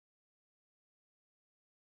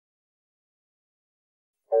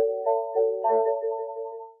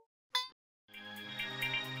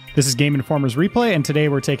This is Game Informer's Replay, and today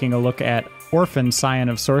we're taking a look at Orphen, Scion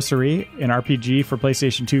of Sorcery, an RPG for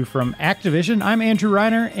PlayStation 2 from Activision. I'm Andrew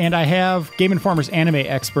Reiner, and I have Game Informer's anime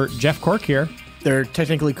expert, Jeff Cork, here. They're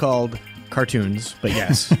technically called cartoons, but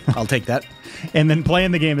yes, I'll take that. And then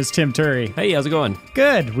playing the game is Tim Turi. Hey, how's it going?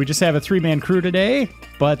 Good. We just have a three-man crew today,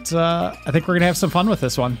 but I think we're going to have some fun with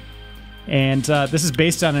this one. And this is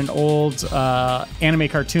based on an old anime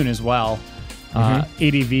cartoon as well.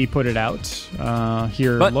 ADV put it out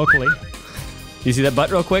here locally. You see that butt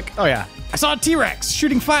real quick? Oh, yeah. I saw a T-Rex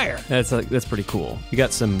shooting fire. That's pretty cool. You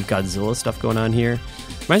got some Godzilla stuff going on here.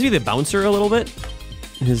 Reminds me of the Bouncer a little bit.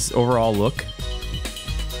 His overall look.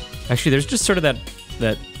 Actually, there's just sort of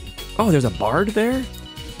that. Oh, there's a bard there?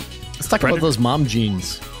 Let's talk about those mom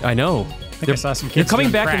jeans. I know. I saw some kids They're coming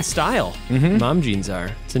doing back crack. in style. Mom jeans are.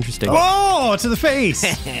 It's interesting. Oh, to the face.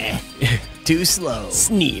 Too slow.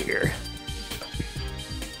 Sneer.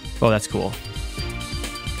 Oh, that's cool.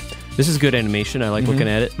 This is good animation. I like looking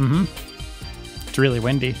at it. It's really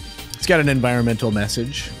windy. It's got an environmental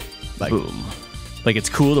message. Like, Boom. Like it's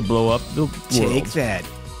cool to blow up the take world. that.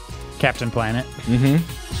 Captain Planet.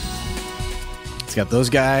 It's got those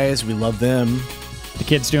guys. We love them. The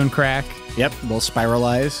kids doing crack. Yep, they'll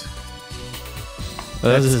spiralize. Oh,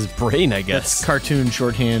 this is his brain, I That's guess. cartoon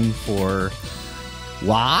shorthand for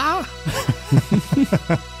wah.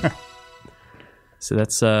 So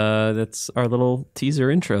that's our little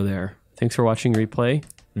teaser intro there. Thanks for watching Replay.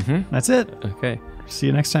 That's it. Okay. See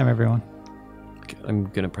you next time, everyone. I'm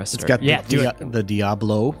going to press It's start. got do the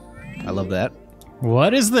Diablo. I love that.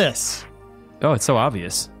 What is this? Oh, it's so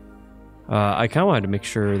obvious. I kind of wanted to make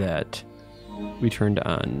sure that we turned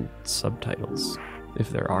on subtitles, if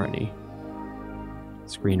there are any.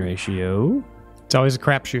 Screen ratio. It's always a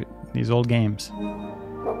crapshoot, these old games.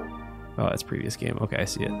 Oh, that's previous game. Okay, I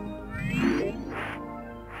see it.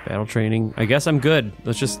 Battle training. I guess I'm good.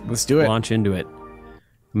 Let's do it. Launch into it.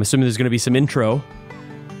 I'm assuming there's going to be some intro.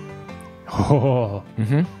 Oh.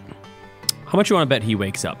 How much you want to bet he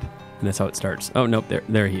wakes up? And that's how it starts. Oh, nope.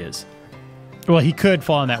 There he is. Well, he could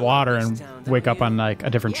fall in that water and wake up on like a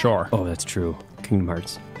different shore. Oh, that's true. Kingdom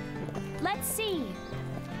Hearts. Let's see.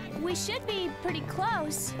 We should be pretty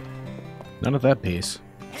close. None of that pace.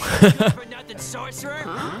 For nothing, sorcerer.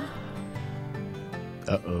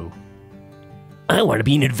 Uh-oh. I want to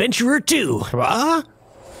be an adventurer too.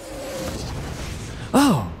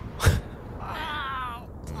 Oh.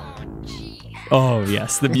 Oh,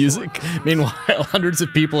 yes, the music. Meanwhile, hundreds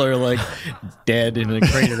of people are like dead in a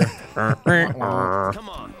crater. Come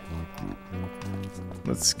on.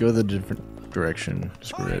 Let's go the different direction.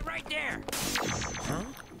 Screw it. Right there.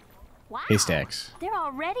 Wow. Haystacks. They're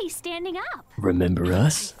already standing up. Remember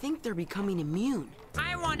us? think they're becoming immune.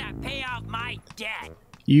 I want to pay off my debt.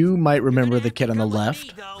 You might remember the kid on the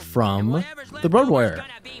left from the Road Warrior.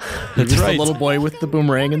 That's Just right. the little boy with the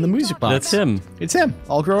boomerang and the music box. That's him. It's him,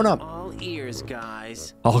 all grown up. All ears,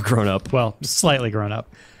 guys. All grown up. Well, slightly grown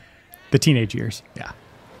up. The teenage years. Yeah.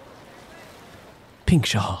 Pink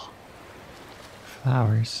shawl.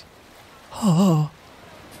 Flowers. Boat.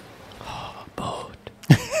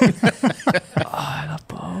 I love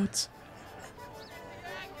boats.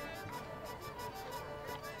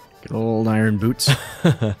 Good old iron boots.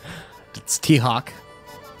 It's T-Hawk,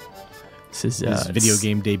 This is his video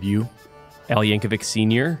game debut. Al Yankovic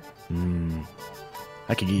Sr.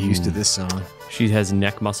 I could get used to this song. She has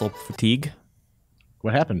neck muscle fatigue.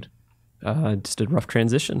 What happened? Just a rough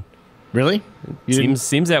transition. Really?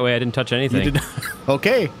 Seems that way. I didn't touch anything. You did.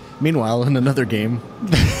 Okay. Meanwhile, in another game,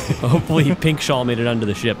 Hopefully Pink Shawl made it onto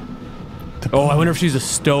the ship. Oh, I wonder if she's a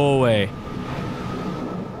stowaway.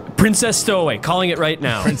 Princess Stowaway, calling it right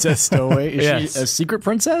now. Princess Stowaway. Is Yes. she a secret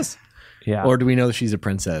princess? Yeah. Or do we know that she's a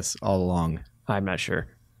princess all along? I'm not sure.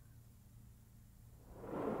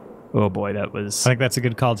 Oh boy, that's I think that's a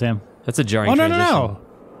good call, Tim. a jarring Oh, no, transition. no.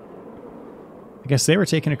 I guess they were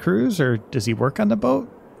taking a cruise, or does he work on the boat?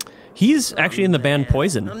 He's actually in the band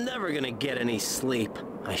Poison. I'm never gonna get any sleep.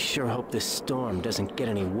 I sure hope this storm doesn't get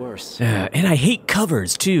any worse. And I hate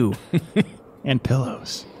covers too. And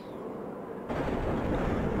pillows.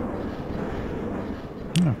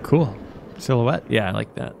 Oh, cool. Silhouette. Yeah, I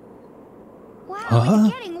like that. Wow,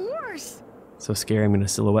 it's getting worse. So scary. I'm going to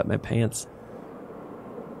silhouette my pants.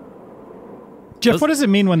 Jeff, what does it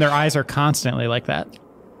mean when their eyes are constantly like that?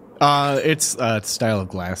 It's a style of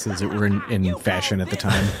glasses that were in fashion at the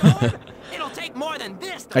time. It'll take more than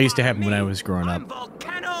this. I used to have them when I was growing up. I'm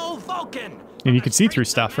Volcano Vulcan. And you could see through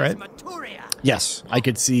stuff, right? Yes, I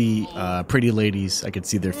could see pretty ladies. I could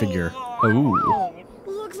see their figure. Ooh.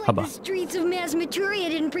 Looks like Hubba. the streets of Masmaturia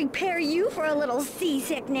didn't prepare you for a little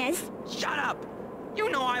seasickness. Shut up. You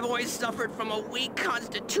know I've always suffered from a weak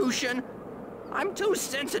constitution. I'm too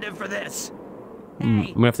sensitive for this.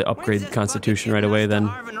 I'm gonna have to upgrade Constitution right away then.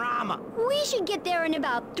 We should get there in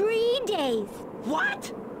about 3 days.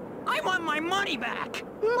 What? I want my money back.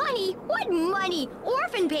 Money? What money?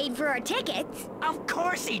 Orphen paid for our tickets. Of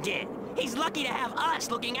course he did. He's lucky to have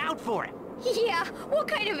us looking out for him. Yeah, what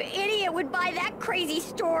kind of idiot would buy that crazy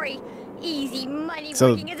story? Easy money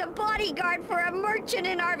So- working as a bodyguard for a merchant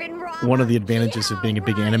in Arvin Rock. One of the advantages of being a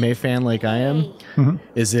big anime fan like I am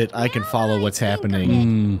is that I can follow what's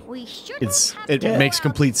happening. It makes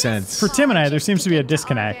complete sense. For Tim and I, there seems to be a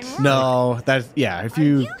disconnect. No, if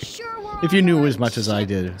you knew as much as I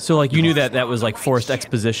did. So like you knew that was like forced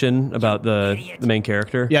exposition about the main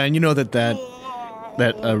character. Yeah, and you know that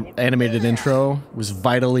animated intro was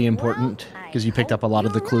vitally important because you picked up a lot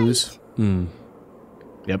of the clues.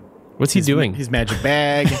 Yep. What's he doing? His magic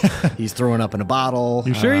bag. He's throwing up in a bottle.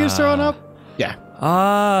 You sure he was throwing up? Yeah.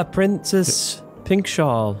 Ah, Princess Pink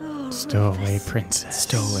Shawl. Stowaway princess.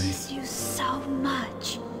 Stowaway. miss you so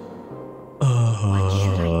much. What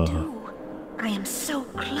should I do? I am so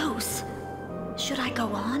close. Should I go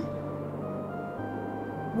on?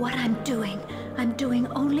 What I'm doing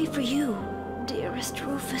only for you, dearest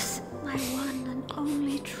Rufus, my one and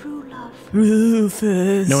only true love.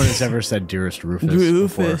 Rufus. No one has ever said dearest Rufus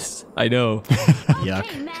before. I know. Yuck.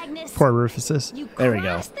 Okay, Magnus. Poor Rufuses. You There we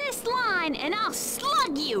go. cross this line and I'll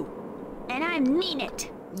slug you. And I mean it.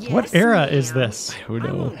 What era is this? Who I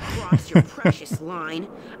knows? won't cross your precious line.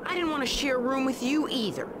 I didn't want to share a room with you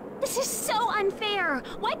either. This is so unfair.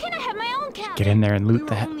 Why can't I have my own cabin? Get in there and We loot were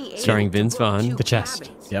that. only able Starring to Vince book Vaughn. 2 The chest.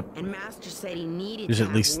 cabins, Yep. And Master said he needed There's to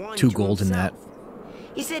at least have one 2 to gold in that. himself.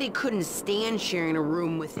 He said he couldn't stand sharing a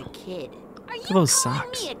room with a kid. Are you those calling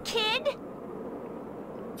socks. me a kid?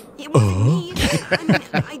 It wasn't me. I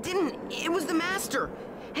mean, I didn't. It was the master.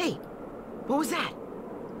 Hey, what was that?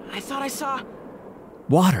 I thought I saw.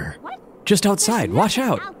 Water. What? Just outside. There's Watch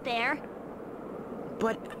nothing out. out there.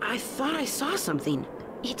 But I thought I saw something.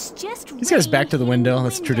 It's just He's got his back to the rain in window.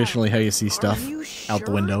 That's traditionally how you see stuff you out the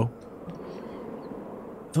sure? window.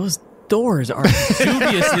 Those doors are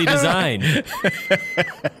dubiously designed.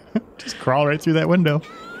 Just crawl right through that window.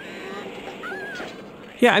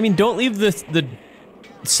 Yeah, I mean, don't leave the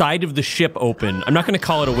side of the ship open. I'm not going to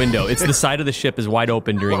call it a window. It's the side of the ship is wide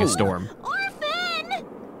open during a storm. Orphen!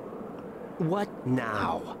 What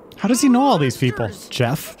now? How does he know all these people?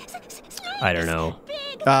 Jeff? I don't know.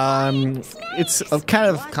 It's a kind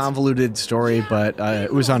of convoluted story, but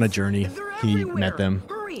it was on a journey. He met them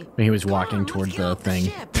when he was walking toward the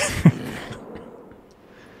thing.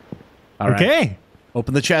 All right. Okay.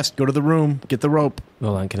 Open the chest. Go to the room. Get the rope.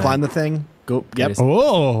 Hold on, can Climb I? the thing. Go. Yep.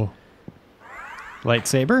 Oh.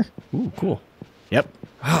 Lightsaber? Ooh, cool. Yep.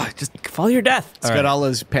 Just follow your death. It's got all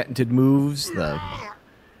his patented moves. The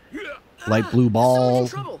light blue ball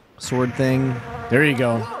sword thing. There you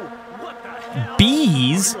go.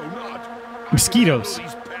 Bees? Mosquitoes.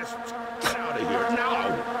 Orphen,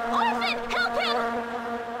 help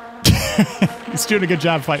him! He's doing a good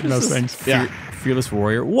job fighting those things. Yeah. Fearless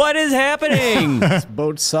warrior. What is happening? This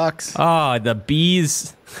boat sucks. Ah, the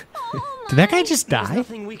bees. Did that guy just There's die?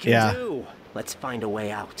 nothing we can Yeah. do. Let's find a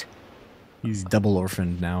way out. He's double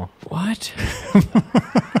orphaned now. What?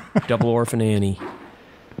 Double Orphan Annie.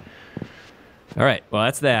 All right, well,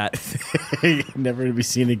 that's that. Never to be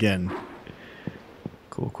seen again.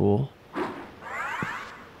 Cool, cool.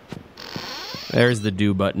 There's the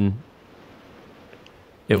do button.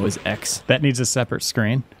 It was X. That needs a separate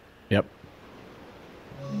screen. Yep.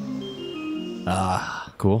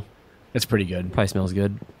 Cool. It's pretty good. Probably smells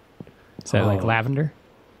good. Is that like lavender?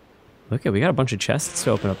 Look at, we got a bunch of chests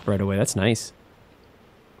to open up right away. That's nice.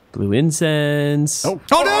 Blue incense. Oh.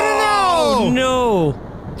 Oh, no, no, Oh,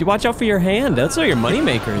 no. You watch out for your hand. That's all your money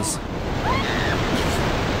makers.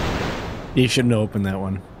 You shouldn't have opened that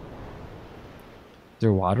one. Is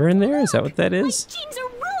there water in there? Is that what that is? Jeans are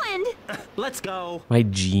ruined! Let's go. My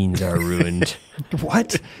jeans are ruined.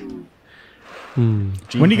 What? When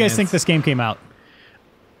do you guys think this game came out?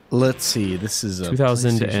 Let's see. This is a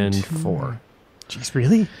 2004. Jeez,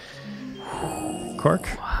 really? Cork?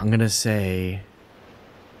 I'm going to say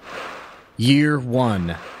year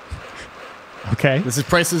 1. Okay. This is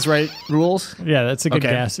Price is Right rules. Yeah, that's a good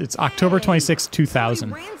Okay. guess. It's October 26,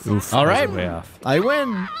 2000. Oof. All right. Way off. I win.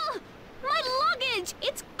 My luggage!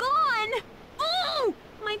 It's gone! Oh!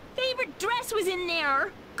 My favorite dress was in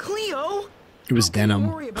there! Cleo, It was don't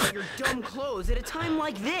denim. worry about your dumb clothes at a time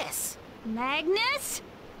like this. Magnus?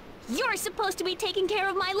 You're supposed to be taking care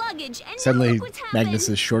of my luggage, and now Suddenly, look what's happened.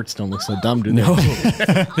 Magnus's shorts don't look so dumb, do they? No.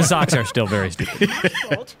 The socks are still very stupid. My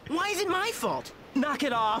fault? Why is it my fault? Knock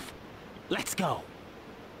it off. Let's go.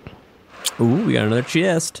 Ooh, we got another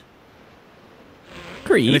chest.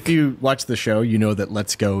 Creek. And if you watch the show, you know that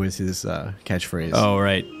 "Let's go" is his catchphrase. Oh,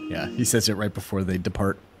 right. Yeah, he says it right before they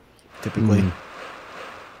depart, typically.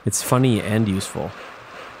 It's funny and useful.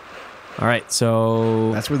 All right,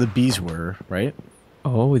 so... That's where the bees were, right?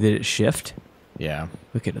 Oh, did it shift? Yeah.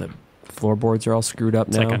 Look at the floorboards are all screwed up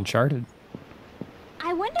It's now. like Uncharted.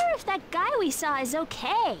 I wonder if that guy we saw is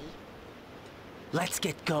okay. Let's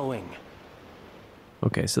get going.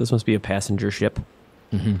 Okay, so this must be a passenger ship.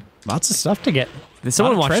 Lots of stuff to get.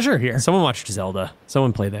 Someone Lot of watched treasure here. Someone watched Zelda.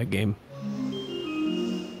 Someone played that game.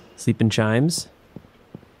 Sleeping chimes.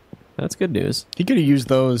 That's good news. He could have used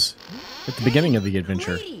those at the beginning of the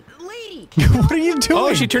adventure. Lady! What are you doing?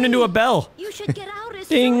 Oh, she turned into a bell. You should get out as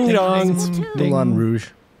Ding soon as dong. possible, too. Moulin Rouge.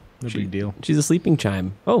 No big deal. She's a sleeping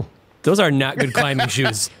chime. Oh, those are not good climbing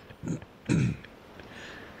shoes.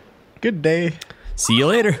 Good day. See you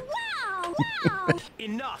later. Wow, wow.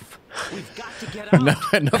 Enough. We've got to get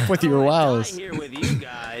out. Enough with your wows. I'm here with you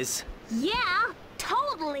guys. Yeah,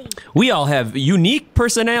 totally. We all have unique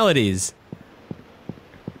personalities.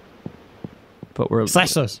 But we're...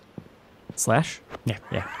 Slash those. Slash? Yeah,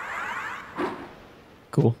 yeah.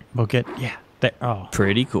 Cool. We'll get, yeah. There. Oh,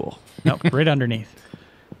 Pretty cool. no, right underneath.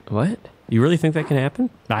 What? You really think that can happen?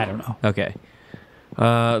 I don't know. Okay.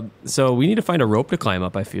 So we need to find a rope to climb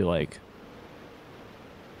up, I feel like.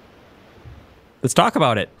 Let's talk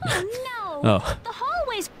about it. Oh, no. Oh. The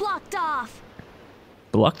hallway's blocked off.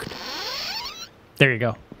 Blucked. There you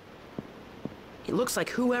go. It looks like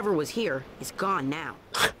whoever was here is gone now.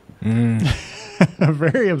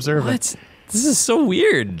 Very observant. What? This is so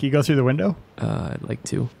weird. Can you go through the window? I'd like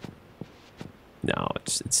to. No,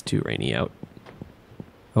 it's too rainy out.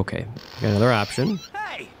 Okay, got another option.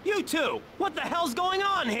 Hey, you two! What the hell's going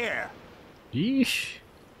on here? Yeesh.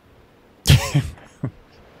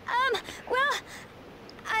 Well,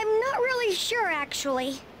 I'm not really sure,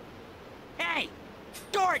 actually. Hey!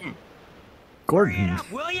 Gordon! Hurry Gordon. up,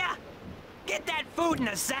 will ya? Get that food in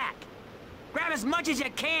a sack! Grab as much as you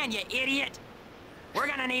can, you idiot! We're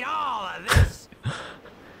gonna need all of this!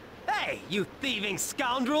 Hey, you thieving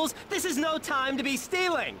scoundrels! This is no time to be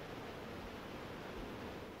stealing!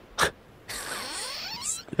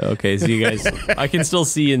 Okay, so you guys, I can still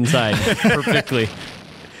see inside perfectly.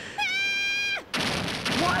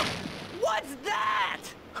 What's that?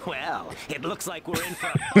 Well, it looks like we're in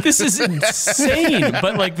for This is insane,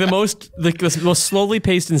 but like the most slowly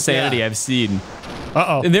paced insanity Yeah. I've seen.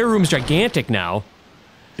 Uh-oh. And their room's gigantic now.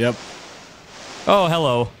 Yep. Oh,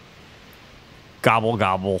 hello. Gobble,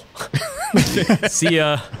 gobble. See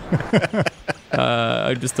ya.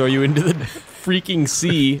 I just throw you into the freaking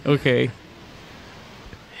sea. Okay.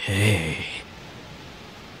 Hey.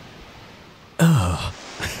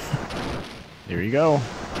 Here you go.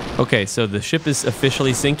 Okay, so the ship is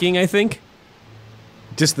officially sinking, I think.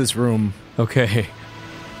 Just this room. Okay.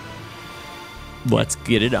 Let's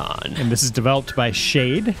get it on. And this is developed by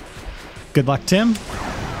Shade. Good luck, Tim.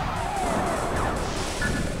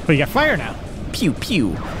 But you got fire now. Pew,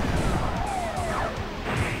 pew.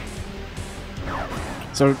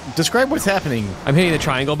 So describe what's happening. I'm hitting the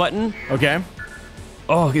triangle button. Okay.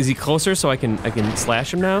 Oh, is he closer so I can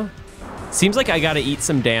slash him now? Seems like I gotta eat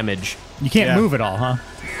some damage. You can't Yeah. move at all, huh?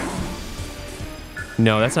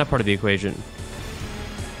 No, that's not part of the equation.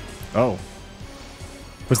 Oh,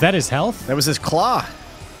 Was that his health? that was his claw.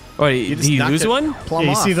 Oh, You did just he knocked lose it one? plumb Yeah,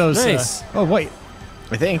 you see off, those? Nice. Oh, wait.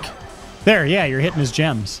 I think. There, yeah, you're hitting his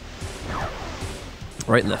gems.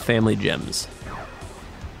 Right in the family gems.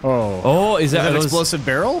 Oh. Oh, is Is that that an those? explosive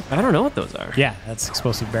barrel? I don't know what those are. Yeah, that's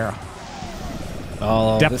explosive barrel.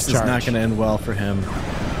 Oh, Depth this is not charge. going to end well for him.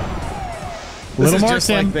 This Little is more, just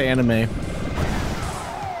Tim. like the anime.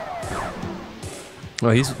 Oh,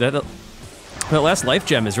 he's that last life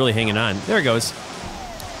gem is really hanging on. There it goes.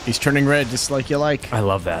 He's turning red just like you like. I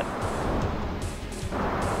love that.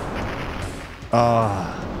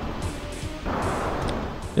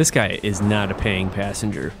 This guy is not a paying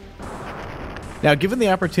passenger. Now, given the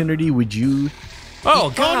opportunity, would you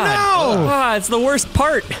Oh God! no! Ah, it's the worst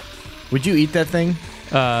part. eat that thing?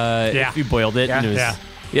 Yeah. If you boiled it. Yeah. And it was, Yeah.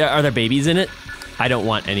 Yeah. Are there babies in it? I don't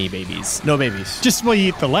want any babies. No babies. Just while you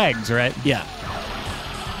eat the legs, right? Yeah.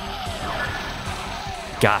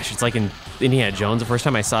 Gosh, it's like in Indiana Jones. The first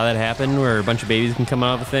time I saw that happen, where a bunch of babies can come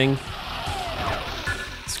out of a thing.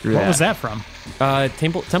 Screw What that. was that from?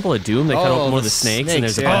 Temple of Doom. They cut Oh, open one of the the snakes, and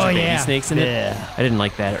there's a snakes, bunch yeah. of Oh, baby yeah. snakes in it. Yeah. I didn't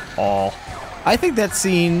like that at all. I think that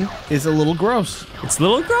scene is a little gross. It's a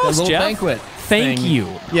little gross, The little Jeff. banquet Thank thing. you.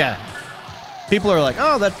 Yeah. People are like,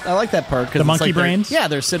 oh, that I like that part. 'cause The it's monkey like they're- brains? Yeah,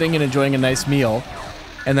 they're sitting and enjoying a nice meal.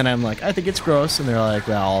 And then I'm like, I think it's gross. And they're like,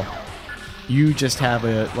 well, you just have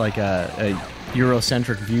a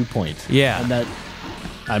Eurocentric viewpoint. Yeah. And that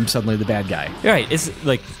I'm suddenly the bad guy. Right.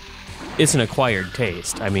 It's an acquired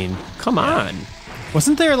taste. I mean, come on.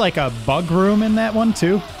 Wasn't there like a bug room in that one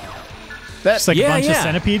too? Just like a bunch of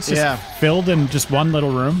centipedes just filled in just one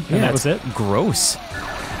little room, and that was it? Gross.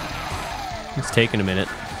 It's taking a minute.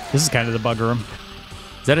 This is kind of the bug room.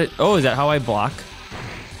 Is that it? Oh, is that how I block?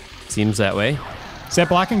 Seems that way. Is that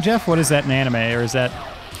blocking, Jeff? What is that in anime, or is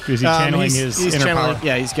he channeling his inner power?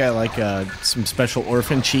 Yeah, he's got like some special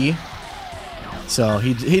Orphen chi. So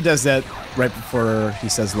he does that right before he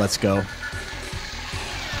says, "Let's go."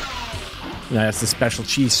 Now that's the special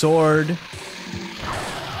chi sword.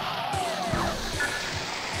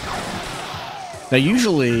 Now,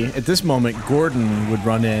 usually, at this moment, Gordon would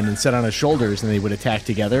run in and sit on his shoulders, and they would attack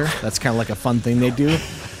together. That's kind of like a fun thing they do.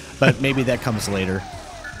 But maybe that comes later.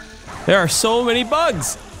 There are so many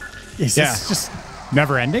bugs. Is this just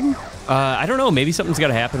never ending? I don't know. Maybe something's got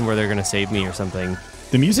to happen where they're going to save me or something.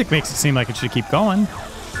 The music makes it seem like it should keep going.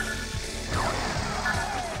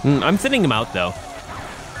 I'm thinning them out, though.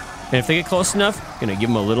 And if they get close enough, I'm going to give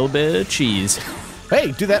them a little bit of cheese.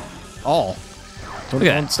 Hey, do that all.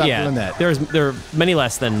 Don't stop doing that. There are many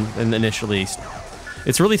less than initially.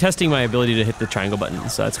 It's really testing my ability to hit the triangle button,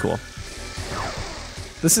 so that's cool.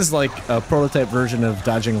 This is like a prototype version of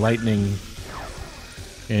dodging lightning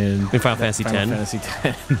in Final Fantasy X. Fantasy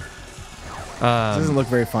X. This doesn't look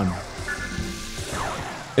very fun.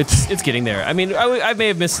 It's getting there. I mean, I may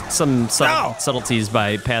have missed some subtleties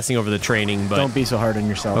by passing over the training, but don't be so hard on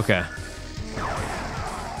yourself. Okay.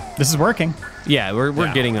 This is working. Yeah,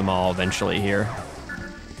 we're getting them all eventually here.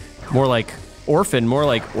 More like Orphen, more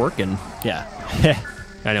like Orkin. Yeah.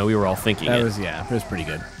 I know we were all thinking It it. was pretty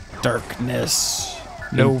good. Darkness.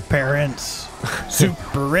 No parents.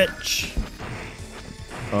 Super rich.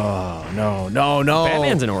 Oh, no.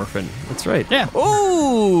 Batman's an orphan. That's right. Yeah.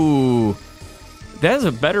 Ooh! That is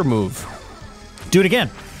a better move. Do it again.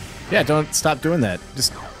 Yeah, don't stop doing that.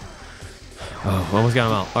 Just. Oh, almost got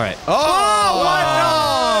him out. All right.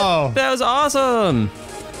 Oh! That was awesome!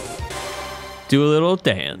 Do a little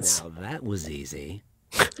dance. Now that was easy.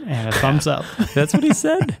 And a thumbs up. That's what he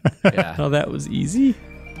said? Yeah. Oh, that was easy.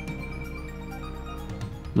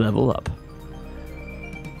 Level up.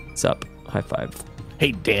 What's up? High five.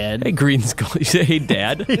 Hey, Dad. Hey, Green Skull. You say, hey,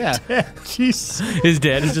 Dad? Yeah. Jeez. His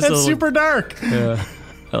dad is just That's super dark. Yeah,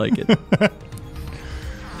 I like it. The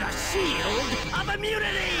shield of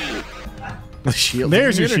immunity! The shield.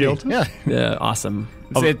 There's your immunity. shield. Yeah. Yeah, awesome.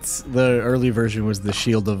 It's the early version was the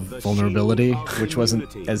shield of vulnerability, which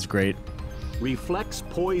wasn't as great. Reflects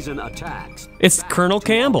poison attacks. It's Colonel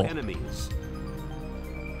Campbell. Enemies.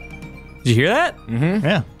 Did you hear that? Mm-hmm.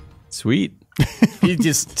 Yeah. Sweet. He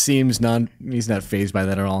just seems he's not fazed by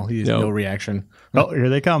that at all. He has no reaction. Oh, here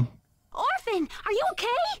they come. Orphen, are you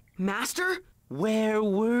okay? Master? Where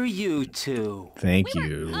were you two? Thank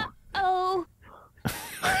you. Oh.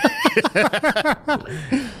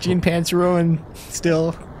 Jean Pants ruined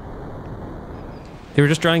still. They were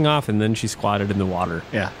just drying off, and then she squatted in the water.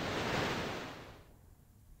 Yeah.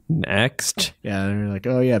 Next. Yeah, and they're like,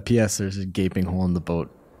 oh yeah, P.S. There's a gaping hole in the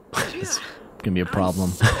boat. It's gonna be a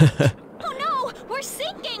problem. Oh no, we're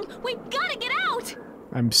sinking. We've got to get out.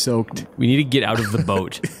 I'm soaked. We need to get out of the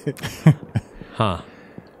boat. Huh.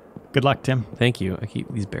 Good luck, Tim. Thank you.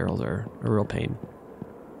 These barrels are a real pain.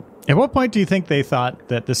 At what point do you think they thought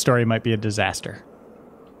that this story might be a disaster?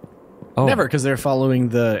 Oh. Never, because they're following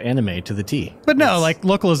the anime to the T. But no, like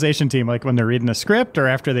localization team, like when they're reading the script or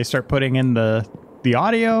after they start putting in the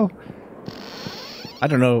audio. I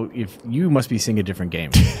don't know if you must be seeing a different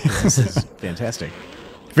game. This is fantastic.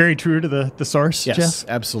 Very true to the source, Yes, Jeff?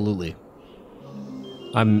 absolutely.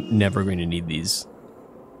 I'm never going to need these.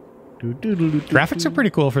 Graphics are pretty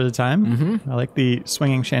cool for the time. Mm-hmm. I like the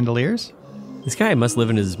swinging chandeliers. This guy must live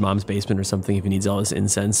in his mom's basement or something if he needs all this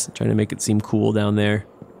incense, trying to make it seem cool down there.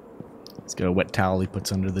 He's got a wet towel he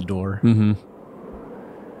puts under the door. Mm-hmm.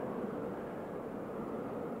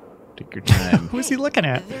 Take your time. Who's he looking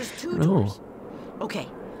at? There's two doors. Okay,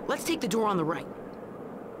 let's take the door on the right.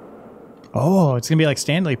 Oh, it's going to be like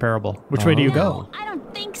Stanley Parable. Which way do you go? No, I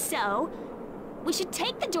don't think so. We should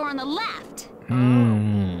take the door on the left.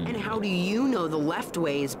 And how do you know the left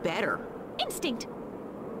way is better? Instinct.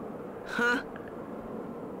 Huh?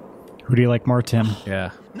 Who do you like more, Tim?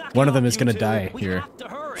 Yeah. One of them is going to die We here. have to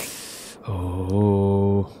hurry.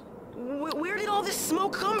 Oh. Where did all this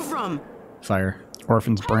smoke come from? Fire.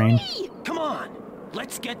 Orphan's brain. Come on,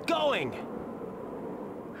 let's get going.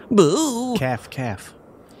 Boo. Calf.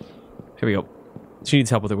 Here we go. She needs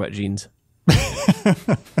help with her wet jeans.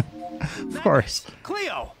 Of course.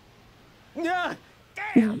 Cleo! Yeah,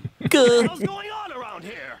 Good. What's going on around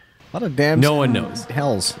here? A lot of damn. No one knows.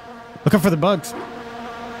 Hells. Looking for the bugs. I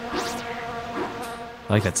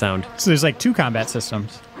like that sound. So there's like 2 combat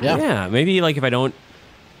systems. Yeah. Maybe like if I don't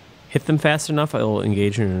hit them fast enough, I'll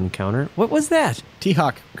engage in an encounter. What was that?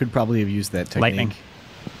 T-Hawk could probably have used that technique. Lightning.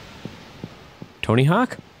 Tony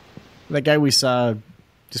Hawk? That guy we saw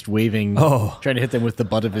just waving, trying to hit them with the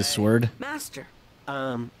butt of his sword. Master,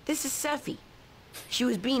 this is Sephi. She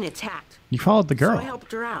was being attacked. You followed the So girl. I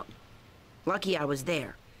helped her out. Lucky I was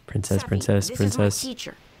there. Princess, Sephi, princess, this princess. is my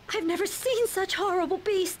teacher. I've never seen such horrible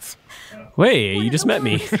beasts. Wait, you just met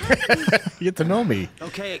me. You get to know me.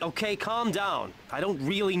 Okay, calm down. I don't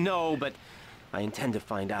really know, but I intend to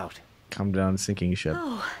find out. Calm down, sinking ship.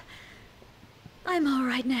 Oh, I'm all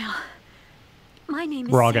right now. My name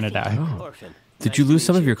is We're all gonna Sephi. die. Orphen. Did nice you to lose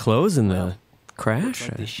some meet of you. your clothes in the Looks crash?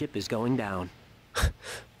 like the ship is going down.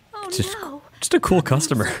 Oh Just- no. Just a cool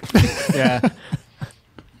customer. Yeah.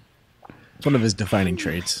 It's one of his defining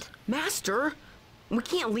traits. Master, we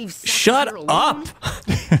can't leave Sephi Shut here alone. up!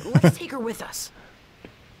 Let's take her with us.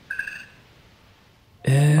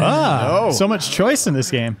 So much choice in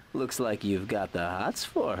this game. Looks like you've got the hots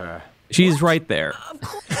for her. She's right there.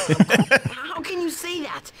 How can you say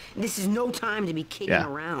that? This is no time to be kicking Yeah.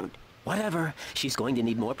 around. Whatever. She's going to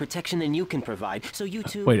need more protection than you can provide, so you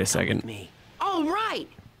two Wait a come second. with me. All right.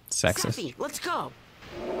 Sexist. Sephi, let's go.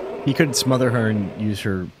 He could smother her and use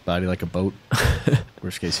her body like a boat.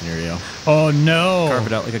 Worst case scenario. Oh no. Carve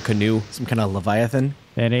it out like a canoe. Some kind of Leviathan.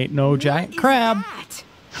 That ain't no giant What is crab. that?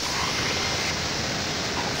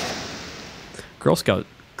 Girl Scout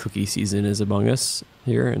cookie season is among us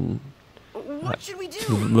here, and What should we do?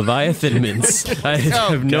 Leviathan mints. I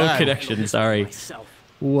have no God. connection, sorry. Myself.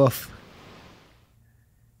 Woof.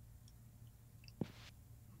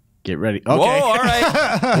 Get ready. Okay. Whoa, all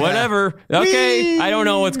right. Whatever. Okay. I don't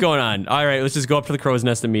know what's going on. All right, let's just go up to the crow's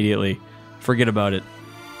nest immediately. Forget about it.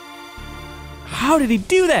 How did he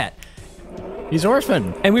do that? He's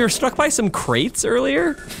Orphen. And we were struck by some crates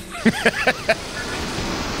earlier?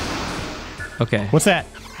 Okay. What's that?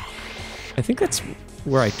 I think that's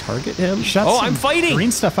where I target him. Shot Oh, some I'm fighting.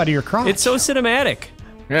 green stuff out of your crotch. It's so cinematic.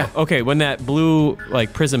 Yeah. Okay, when that blue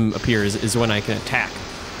like prism appears is when I can attack.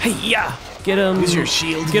 Hey, yeah. Get him. Use your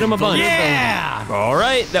shield. Get him a bunch. Yeah. All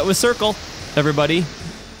right, that was circle. Everybody,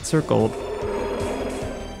 circled.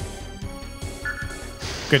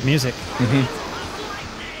 Good music.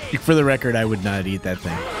 For the record, I would not eat that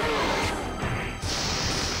thing.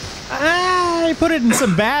 I put it in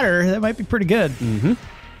some batter. That might be pretty good.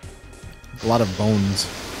 A lot of bones.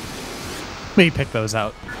 Maybe pick those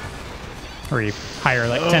out. Or you hire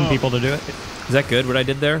like 10 people to do it. Is that good? What I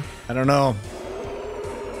did there? I don't know.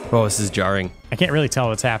 Oh, this is jarring. I can't really tell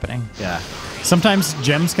what's happening. Yeah. Sometimes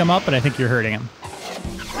gems come up, and I think you're hurting him.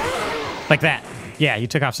 Like that. Yeah, you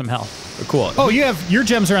took off some health. Cool. Oh, your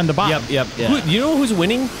gems are on the bottom. Yep. Who, you know who's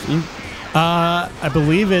winning? I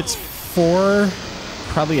believe it's 4.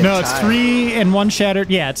 Probably a No, tie. it's 3 and 1 shattered.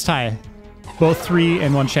 Yeah, it's tie. Both 3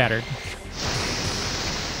 and 1 shattered.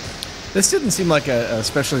 This didn't seem like a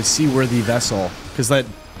especially seaworthy vessel, because that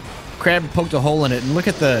crab poked a hole in it, and look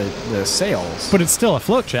at the sails. But it's still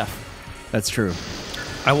afloat, Jeff. That's true.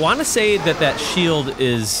 I want to say that shield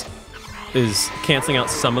is canceling out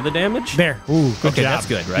some of the damage. There. Ooh, good Okay, job. that's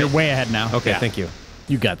good, right? You're way ahead now. Okay, Yeah. thank you.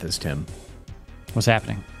 You got this, Tim. What's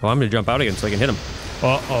happening? Well, I'm going to jump out again so I can hit him.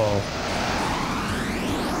 Uh-oh.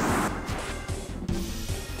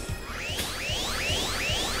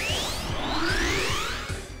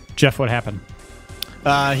 Jeff, what happened?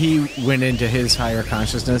 He went into his higher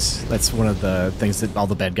consciousness. That's one of the things that all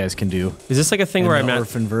the bad guys can do. Is this like a thing In where the I'm not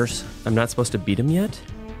Orphan verse. supposed to beat him yet?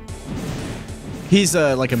 He's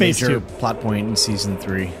like a Phase major 2. plot point in season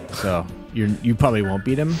 3, so you probably won't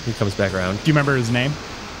beat him. He comes back around. Do you remember his name?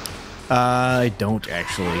 I don't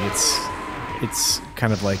actually. It's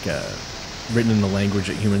kind of like written in the language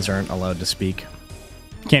that humans aren't allowed to speak.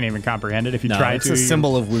 Can't even comprehend it if you No, try it's to. a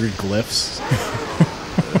symbol of weird glyphs.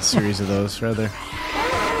 A series of those, rather.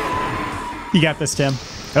 You got this, Tim.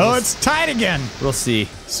 Oh, it's tied again. We'll see.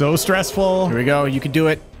 So stressful. Here we go. You can do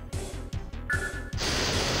it.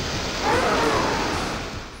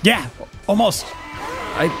 Yeah, almost.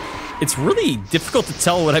 It's really difficult to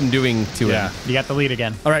tell what I'm doing to him. You got the lead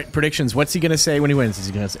again. All right, predictions. What's he going to say when he wins? Is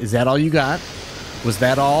he going to say, is that all you got? Was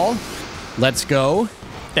that all? Let's go.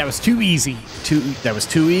 That was too easy. That was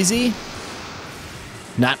too easy?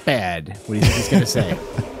 Not bad. What do you think he's going to say?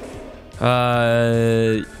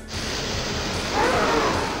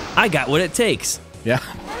 I got what it takes. Yeah.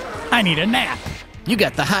 I need a nap. You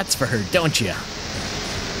got the hots for her, don't you?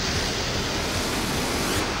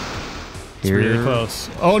 It's really close.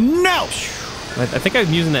 Oh, no. I think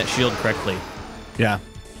I'm using that shield correctly. Yeah.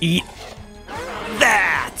 Eat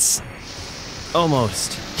that!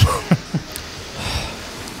 Almost.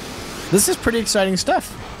 This is pretty exciting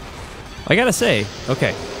stuff. I gotta say,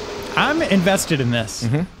 okay. I'm invested in this.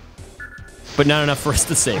 But not enough for us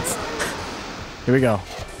to save. Here we go.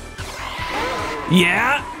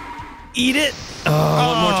 Yeah! Eat it!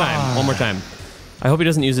 Oh, one more time. I hope he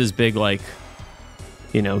doesn't use his big, like,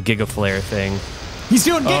 Giga Flare thing. He's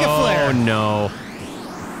doing Giga Flare. Oh, no.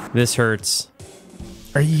 This hurts.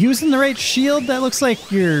 Are you using the right shield? That looks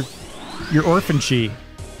like your Orphen chi.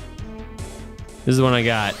 This is the one I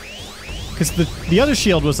got. Because the other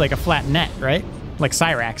shield was like a flat net, right? Like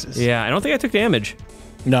Cyrax's. Yeah, I don't think I took damage.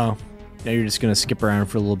 No. Now you're just going to skip around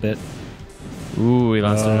for a little bit. Ooh, we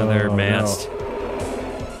lost another mast. No.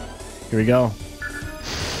 Here we go.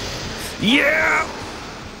 Yeah!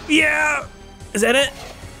 Yeah! Is that it?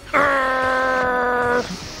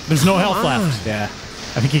 There's no health left. Yeah.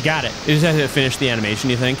 I think he got it. You just have to finish the animation,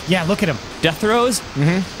 you think? Yeah, look at him. Death throws?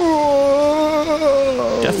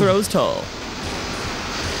 Death throws tall.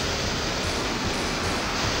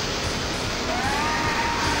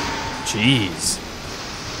 Jeez.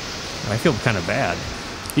 I feel kind of bad.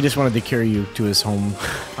 He just wanted to carry you to his home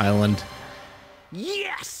island.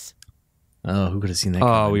 Yes! Oh, who could have seen that? Oh,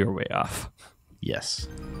 coming? we were way off. Yes.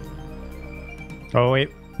 Oh, wait.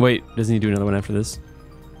 Wait, doesn't he do another one after this?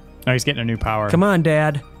 No, he's getting a new power. Come on,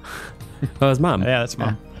 Dad. Oh, his mom. Yeah, that's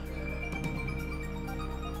mom.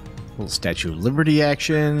 Little Statue of Liberty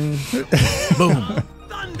action. Boom.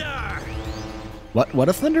 Thunder! What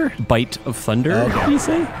of thunder? Bite of thunder, Okay. did you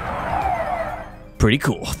say? Pretty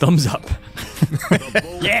cool. Thumbs up. The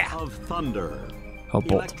bolt of thunder. Oh,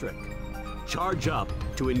 bolt. Electric. Charge up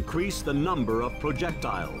to increase the number of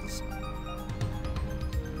projectiles.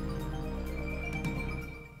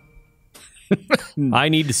 I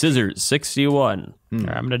need the scissors. 61. All right,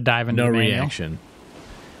 I'm going to dive into No the manual. reaction.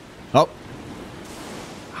 Oh,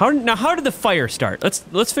 How did the fire start?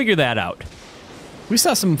 Let's figure that out. we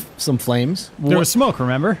saw some flames. There was smoke,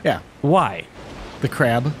 remember? Yeah. Why? The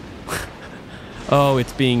crab. Oh,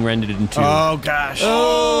 it's being rendered into. Oh, gosh.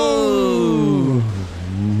 Oh.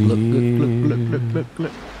 Look.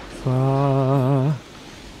 Far,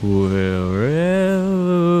 wherever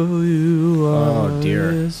you are, Oh,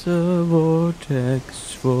 dear. there's a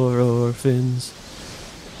vortex for orphans.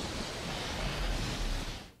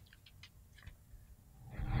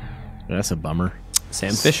 That's a bummer.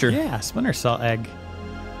 Sam Fisher. Yeah, Splinter Cell egg.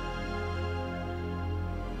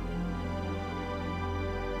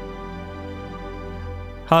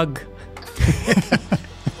 Hug.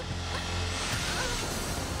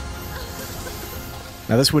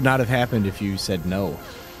 Now, this would not have happened if you said no.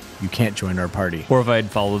 You can't join our party. Or if I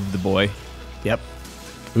had followed the boy. Yep.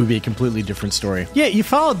 It would be a completely different story. Yeah, you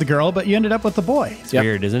followed the girl, but you ended up with the boy. It's Yep.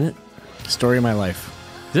 weird, isn't it? Story of my life.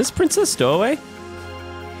 Is this Princess Stowaway?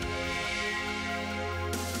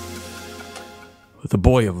 The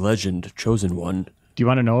boy of legend, chosen one. Do you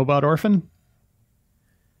want to know about Orphen?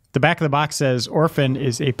 The back of the box says Orphen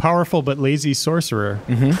is a powerful but lazy sorcerer.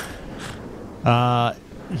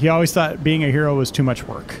 He always thought being a hero was too much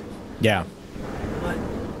work. Yeah.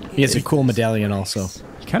 He has a cool medallion also.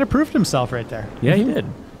 He kind of proved himself right there. Yeah, he did.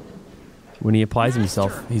 When he applies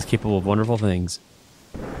himself, he's capable of wonderful things.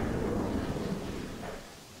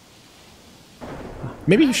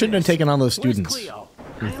 Maybe he shouldn't have taken on those Where's students. Cleo?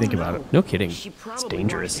 When you think about it. No kidding. She It's probably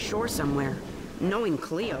dangerous. walked ashore somewhere. Knowing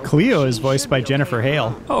Cleo. Cleo is she voiced should by be Jennifer okay.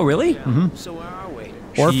 Hale. Oh, really? So where are we?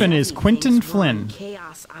 Orphen is She Quentin thinks we're on Flynn.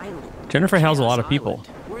 Chaos Island. Jennifer Hale's a lot of Chaos people. Island.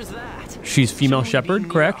 Where's that? She's female shepherd,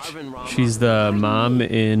 correct? She's the mom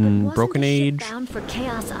in Wasn't Broken the ship Age. bound for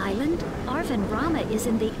Chaos Island? Arvin Rama is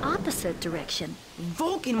in the opposite direction.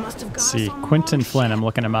 Vulcan must have got Let's us see, on the Quentin wrong Flynn. ship. I'm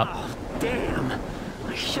looking him up. Oh, damn.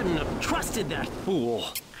 I shouldn't have trusted that fool.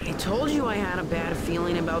 I told you I had a bad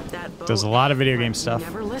feeling about that boat. Does a lot of video game stuff.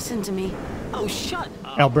 Never listened to me. Oh, shut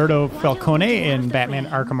up. Alberto Falcone in Batman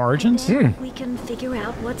Arkham Origins. We can figure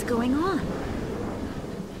out what's going on.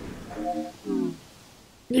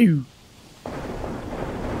 You.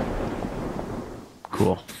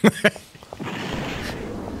 Cool.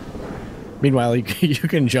 Meanwhile, you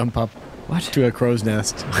can jump up to a crow's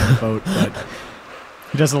nest on a boat. But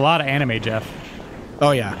He does a lot of anime, Jeff.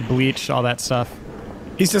 oh yeah, Bleach, all that stuff.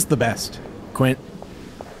 he's just the best. Quint.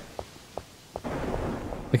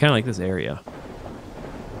 I kind of like this area.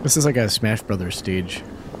 This is like a Smash Brothers stage.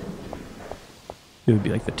 It would be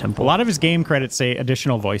like the A temple. lot of his game credits say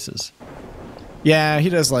additional voices. Yeah, he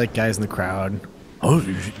does like guys in the crowd. Oh,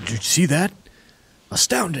 did you see that?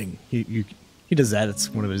 Astounding. He does that. It's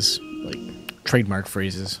one of his like trademark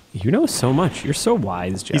phrases. You know so much. You're so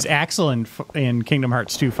wise, Jeff. He's Axel in Kingdom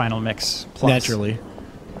Hearts 2 Final Mix Plus. Naturally.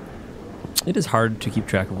 It is hard to keep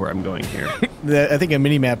track of where I'm going here. I think a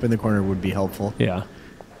mini map in the corner would be helpful. Yeah.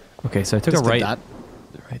 Okay, so I took Just a right. dot.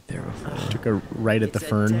 Right there. Took a right at the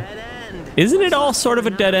fern. Isn't it all sort of a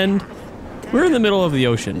dead end? We're in the middle of the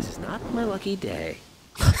ocean. This is not my lucky day.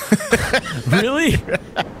 Really?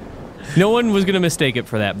 No one was going to mistake it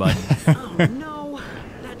for that, bud. Oh no!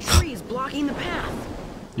 That tree is blocking the path.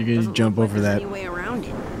 You're going to Doesn't jump look like over there's that. any way around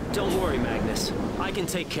it. Don't worry, Magnus. I can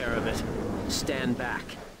take care of it. Stand back.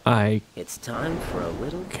 I It's time for a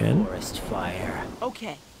little Ken? forest fire.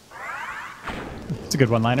 Okay. It's a good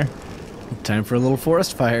one-liner. Time for a little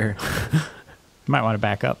forest fire. Might want to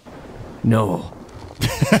back up. no.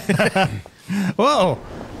 Whoa!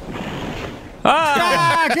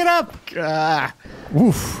 Ah! Get up!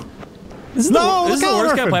 Oof. This is No, this is look the out, worst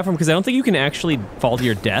kind of Orphen. platform because I don't think you can actually fall to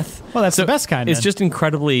your death. Well, that's the best kind, It's then. just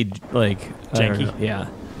incredibly like I don't Janky. know, yeah.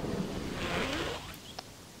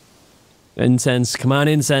 Incense, come on,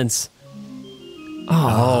 incense.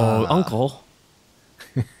 Oh, Uncle.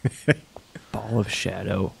 Ball of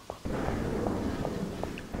shadow.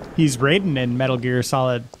 He's Raiden in Metal Gear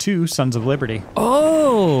Solid 2 Sons of Liberty.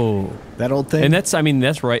 Oh, That old thing. and that's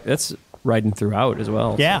that's right. That's riding throughout as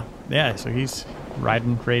well. Yeah, yeah, so he's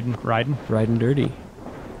riding. riding dirty.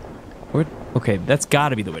 What? Okay, that's got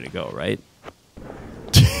to be the way to go, right?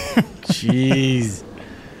 Jeez.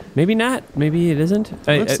 Maybe not. Maybe it isn't.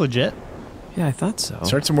 Looks legit. Yeah, I thought so.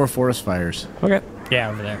 Start some more forest fires. Okay. Yeah,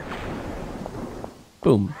 over there.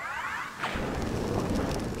 Boom.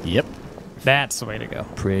 Yep. That's the way to go.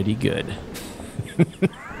 Pretty good.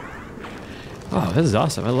 Oh, this is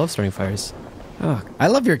awesome. I love starting fires. Oh, I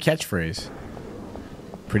love your catchphrase.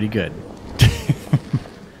 Pretty good.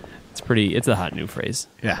 it's a hot new phrase.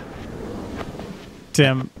 Yeah.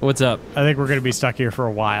 Tim, What's up? I think we're going to be stuck here for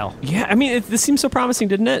a while. Yeah, I mean, this seems so promising,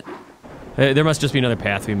 didn't it? There must just be another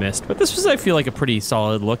path we missed. But this was, I feel like, a pretty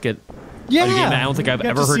solid look at a game that I don't think I've You got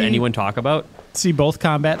ever to heard see- anyone talk about. See both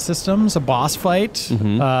combat systems, a boss fight, some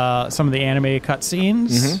of the anime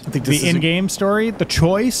cutscenes, I think this the is a- in-game story, the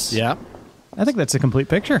choice. Yeah. I think that's a complete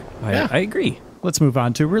picture. I agree. Let's move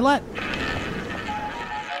on to roulette.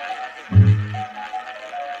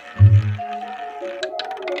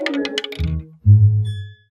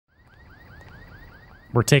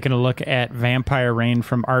 We're taking a look at Vampire Reign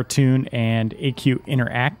from Artoon and AQ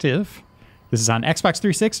Interactive. This is on Xbox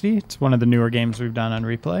 360. It's one of the newer games we've done on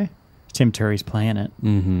Replay. Tim Turi's playing it.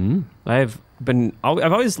 I've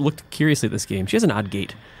always looked curiously at this game. She has an odd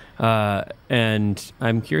gait. And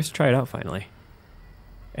I'm curious to try it out finally.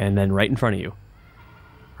 And then right in front of you.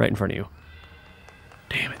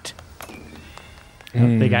 Damn it.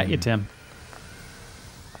 They got you, Tim.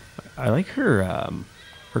 I like her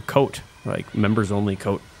coat, like members only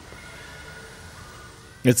coat.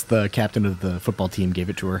 It's the captain of the football team gave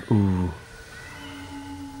it to her. Ooh.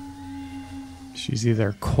 She's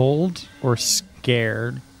either cold or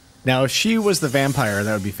scared. Now, if she was the vampire,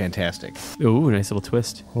 that would be fantastic. Ooh, nice little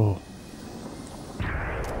twist. Oh.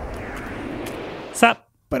 Sup?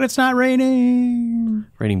 But it's not raining.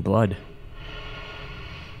 Raining blood.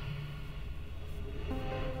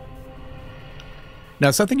 Now,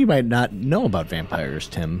 something you might not know about vampires,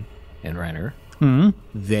 Tim and Reiner,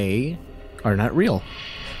 they are not real.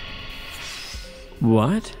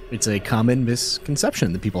 What? It's a common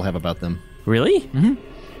misconception that people have about them. Really? Mm-hmm.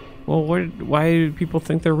 Well, why do people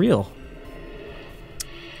think they're real?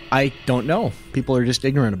 I don't know. People are just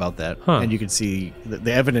ignorant about that. Huh. And you can see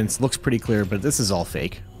the evidence looks pretty clear, but this is all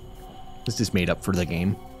fake. This is made up for the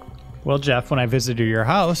game. Well, Jeff, when I visited your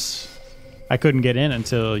house, I couldn't get in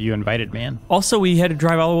until you invited me in. Also, we had to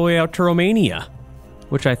drive all the way out to Romania,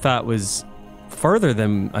 which I thought was further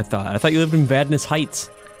than I thought. I thought you lived in Vadnais Heights.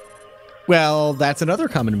 Well, that's another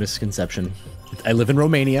common misconception. I live in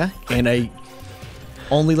Romania, and I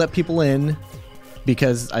only let people in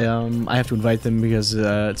because I have to invite them because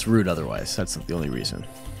it's rude otherwise. That's the only reason.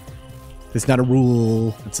 It's not a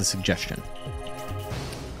rule. It's a suggestion.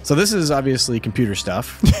 So this is obviously computer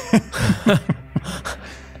stuff.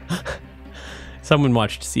 Someone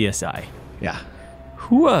watched CSI. Yeah.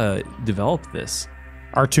 Who developed this?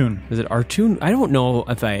 Artoon. Is it Artoon? I don't know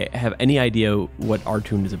if I have any idea what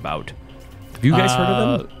Artoon is about. Have you guys heard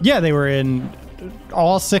of them? Yeah, they were in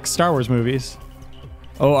all 6 Star Wars movies.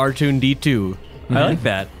 Oh, Artoon D2. I like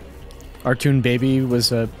that. Artoon Baby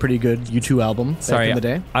was a pretty good U2 album back Sorry, in the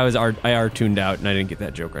day. I Artooned out and I didn't get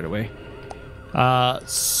that joke right away.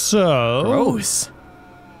 So Gross.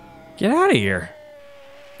 Get out of here.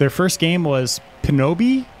 their first game was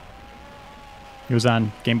Pinobi. It was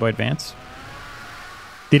on Game Boy Advance.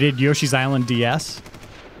 They did Yoshi's Island DS.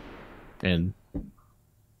 And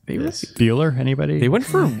Bueller, anybody? They went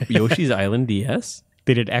for Yoshi's Island DS?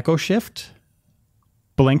 They did Echo Shift.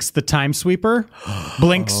 Blinks the Time Sweeper.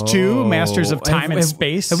 Blinks 2, Masters of Time and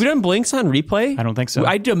Space. Have we done Blinks on replay? I don't think so.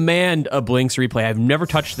 I demand a Blinks replay. I've never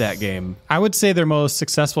touched that game. I would say their most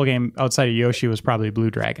successful game outside of Yoshi was probably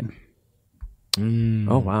Blue Dragon.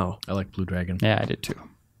 Oh, wow. I like Blue Dragon. Yeah, I did too.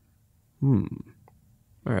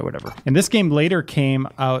 All right, whatever. And this game later came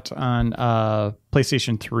out on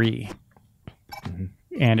PlayStation 3.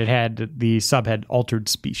 And it had the subhead Altered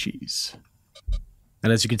Species.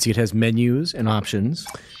 And as you can see, it has menus and options.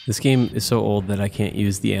 This game is so old that I can't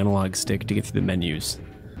use the analog stick to get through the menus.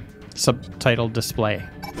 Subtitle display.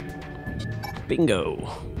 Bingo.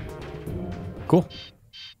 Cool.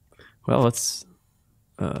 Well, let's...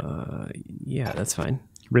 yeah, that's fine.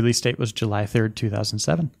 Release date was July 3rd,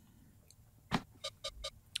 2007.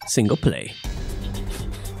 Single play.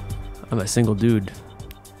 I'm a single dude.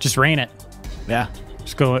 Just rain it. Yeah.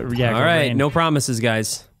 Just go, yeah. All go right, rain. no promises,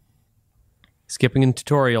 guys. Skipping in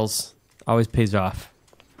tutorials always pays off.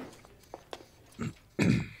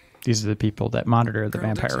 These are the people that monitor the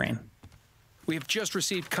Colonel vampire Dixon. rain. We have just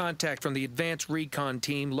received contact from the Advanced Recon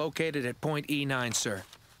Team located at Point E9, sir.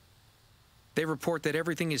 They report that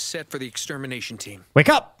everything is set for the extermination team. Wake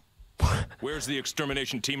up! Where's the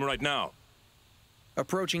extermination team right now?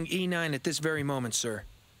 Approaching E9 at this very moment, sir.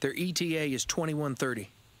 Their ETA is 2130.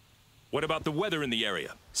 What about the weather in the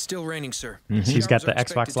area? Still raining, sir. He's got the Showers are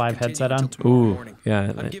expected Xbox to Live continue headset on. until tomorrow Ooh, morning.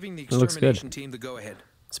 yeah, I'm giving the it looks good. extermination team the go-ahead.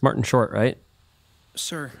 Smart and short, right?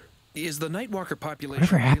 Sir, is the Nightwalker population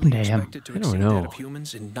Whatever happened really to him? expected to I don't exceed know. that of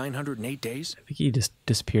humans in 908 days? I think he just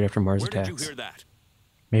disappeared after Mars Where did you attacks. hear that?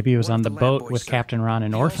 Maybe he was One on of the lab boat boys, with sir. Captain Ron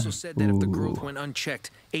and He Orphen. also said that if the growth Ooh. went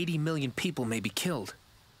unchecked, 80 million people may be killed.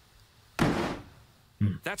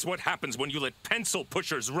 That's what happens when you let pencil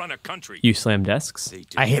pushers run a country. You slam desks? They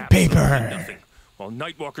did I hit absolutely paper. nothing, while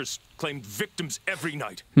Nightwalkers claimed victims every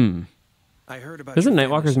night. I heard about Doesn't your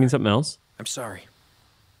family, Nightwalkers sir. mean something else? I'm sorry.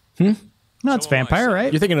 No, it's So am I, vampire, son.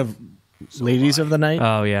 right? You're thinking of Ladies of the Night?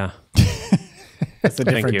 Oh, yeah. That's a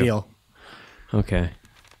different you. deal. Okay.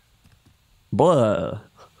 Blah.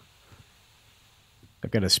 I've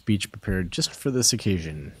got a speech prepared just for this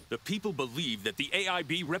occasion. The people believe that the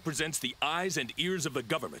AIB represents the eyes and ears of the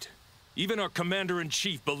government. Even our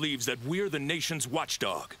commander-in-chief believes that we're the nation's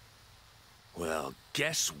watchdog. Well,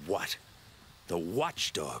 guess what? The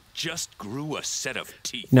watchdog just grew a set of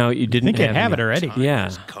teeth. No, you didn't think you'd have any- it already. Time Yeah.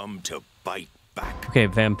 has come to bite back. Okay,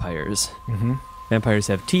 vampires. Vampires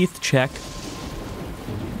have teeth, check.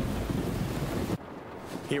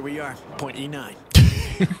 Here we are, point E9.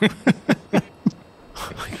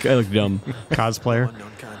 I look dumb. Cosplayer.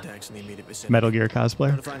 Unknown contacts in the immediate vicinity. Metal Gear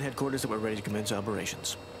cosplayer. Notifying headquarters that we're ready to commence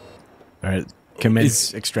operations. All right.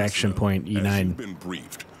 Commence extraction point As you've E9. been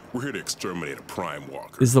briefed, we're here to exterminate a prime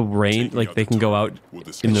walker. Is the rain, Taking like out they the can go target out will in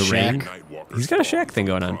discover the shack. rain? Nightwalkers He's got a spawn shack thing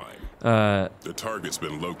from going on. prime. The target's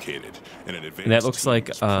been located, and an advanced That looks team like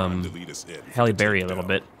is primed to lead us in Halle to Berry a take little down.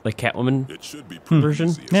 bit. Like Catwoman. It should be pretty version?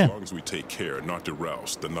 easy as Yeah. long as we take care not to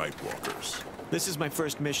rouse the Nightwalkers. This is my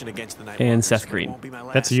first mission against the Nightwalkers. And Seth but it Green. won't be my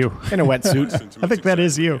last. That's you. In a wetsuit. I think that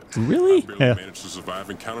is you. Really? I barely Yeah. managed to survive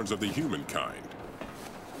encounters of the humankind.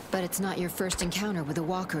 But it's not your first encounter with the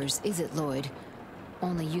Walkers, is it, Lloyd?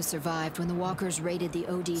 Only you survived when the Walkers raided the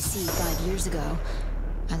ODC 5 years ago.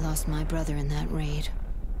 I lost my brother in that raid.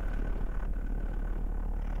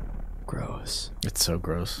 Gross. It's so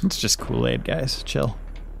gross. It's just Kool-Aid, guys. Chill.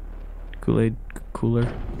 Kool-Aid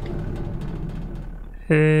cooler.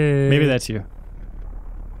 Maybe that's you.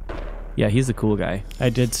 Yeah, he's the cool guy. I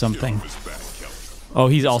did something. Respect, Kelly. Oh,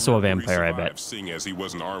 he's also a He vampire, I survived, bet. Seeing as he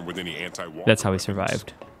wasn't armed with any anti-walker That's how he weapons.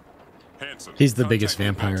 survived. Hanson, He's the biggest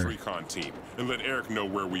contact the vampire. Recon team and let Eric know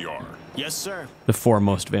where we are. Yes, sir. The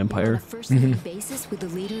foremost On a vampire. first name basis with the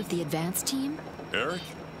leader of the advance team? Eric?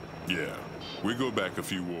 Yeah, we go back a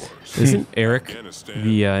few wars. Isn't Eric Afghanistan,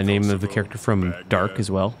 the name of the Kosovo, character from Baghdad. Dark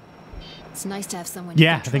as well? It's nice to have someone you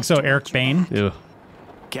Yeah, I can think trust so. to Eric watch your Bane. back. Ew.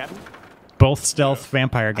 Captain? Both stealth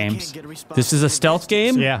vampire I can't games. get a response This is a from the stealth advance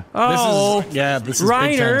team, game? Yeah. Oh, Yeah, this is big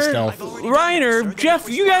time Reiner. stealth. Reiner, Jeff,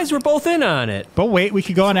 you guys were both in on it. But wait, we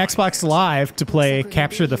could go on Xbox Live to play Looks like we're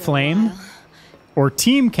Capture the gonna be here a Flame while. or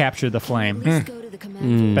Team Capture the Flame. At least go to the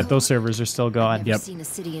command Bet those servers are still I've going. never seen a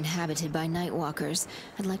city inhabited by Nightwalkers.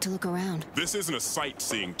 I'd like to look around. This isn't a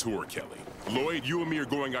sightseeing tour, Kelly. Lloyd, you and me are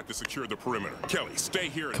going out to secure the perimeter. Kelly, stay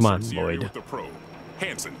here and Come on, search the area Lloyd. with the probe.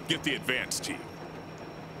 Hanson, get the advance team.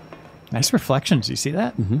 Nice reflections. You see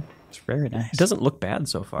that? Mm-hmm. It's very nice. It doesn't look bad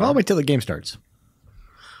so far. Well, I'll wait till the game starts.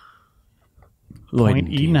 Lloyd Point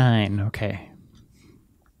and Dean. E9. Okay.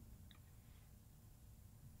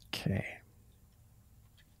 Okay.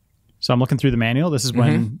 So I'm looking through the manual. This is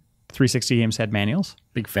when 360 games had manuals.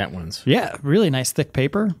 Big fat ones. Yeah, really nice thick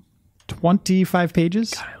paper. 25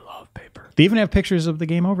 pages. God, I love paper. They even have pictures of the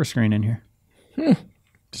game over screen in here.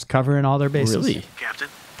 Just covering all their bases. Really? Captain?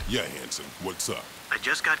 Yeah, Hanson, what's up? I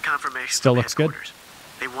just got confirmation Still from looks good. headquarters.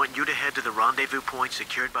 They want you to head to the rendezvous point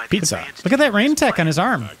secured by the Pizza. advanced Look at that rain tech on his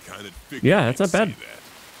arm. I kind of figured Yeah, you'd that's not bad. say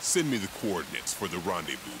that. Send me the coordinates for the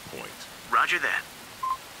rendezvous point. Roger that.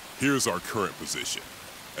 Here's our current position.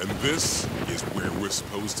 And this is where we're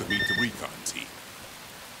supposed to meet the recon team.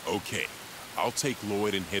 Okay, I'll take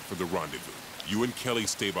Lloyd and head for the rendezvous. You and Kelly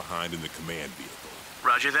stay behind in the command vehicle.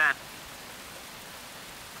 Roger that.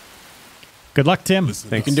 Good luck, Tim.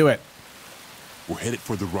 Listen, You can do it. We're headed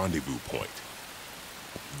for the rendezvous point.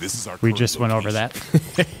 This is our We current just went over location.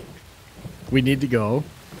 that. We need to go.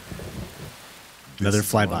 Another This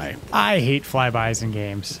is the flyby. rendezvous. I hate flybys in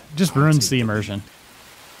games. Just ruins the immersion.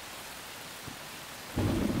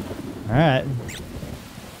 All right.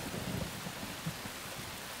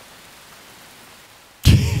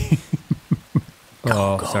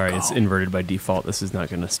 Sorry, it's inverted by default. This is not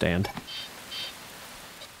going to stand.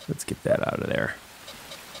 Let's get that out of there.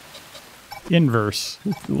 Inverse.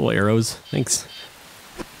 Little arrows. Thanks.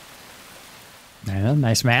 Yeah,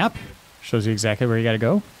 nice map. Shows you exactly where you got to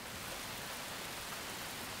go.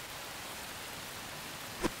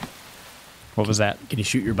 What was that? Can you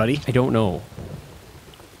shoot your buddy? I don't know.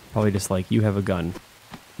 Probably just like, you have a gun.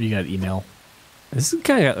 You got email. This is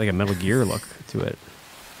kind of got like a Metal Gear look to it.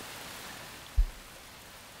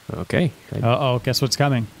 Okay. Uh-oh, guess what's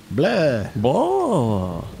coming? Blah.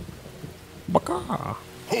 Whoa. Baka.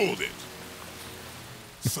 Hold it.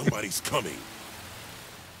 Somebody's coming.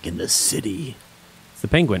 In the city. It's the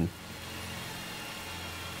penguin.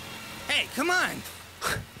 Hey, come on!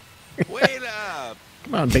 Wait up!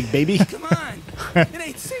 Come on, big baby. Come on! It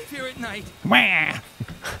ain't safe here at night. Wah!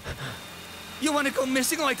 You want to go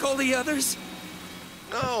missing like all the others?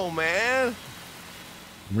 No, man.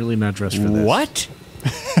 I'm really not dressed for this. What?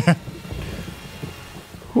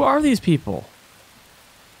 Who are these people?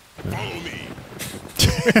 Follow me.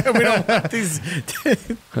 We don't want these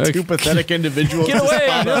two pathetic individuals. Get to away!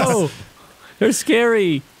 spot No! us. They're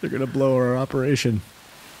scary. They're going to blow our operation.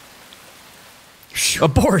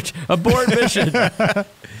 Abort! Abort mission! That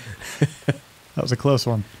was a close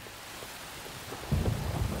one.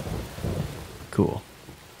 Cool.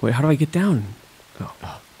 Wait, how do I get down?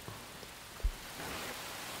 Oh.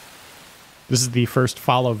 This is the first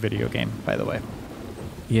Follow video game, by the way.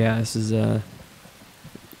 Yeah, this is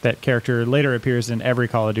That character later appears in every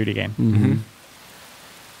Call of Duty game. Mm-hmm.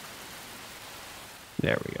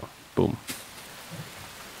 There we go. Boom.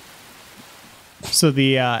 So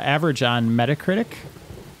the average on Metacritic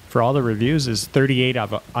for all the reviews is 38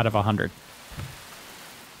 out of 100.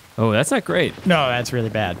 Oh, that's not great. No, that's really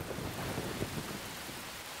bad.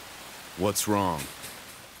 What's wrong?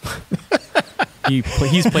 He's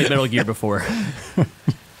played Metal Gear before.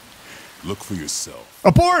 Look for yourself.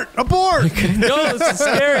 Abort! Abort! No, this is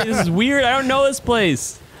scary. This is weird. I don't know this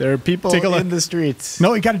place. There are people Take a look. in the streets.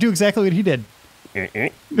 No, you got to do exactly what he did.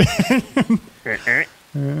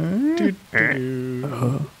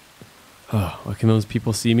 Oh, what, can those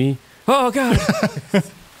people see me? Oh, God.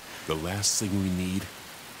 The last thing we need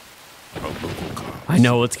are local cops. I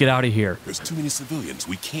know. Let's get out of here. There's too many civilians.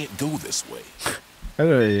 We can't go this way.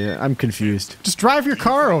 I'm confused. Just drive your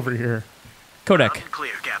car over here. Kodak.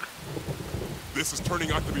 Clear, Captain. This is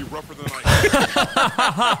turning out to be rougher than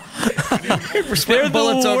I They're the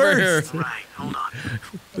bullets over worst. here. Right, hold on.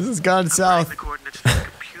 This has gone south. The coordinates to the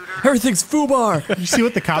computer. Everything's FUBAR. Did you see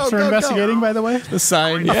what the cops Go, are go, go. investigating, by the way? The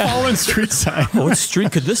sign. A fallen street sign. What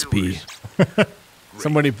street could this be?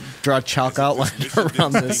 Somebody draw chalk outline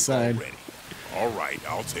around this sign. already. All right,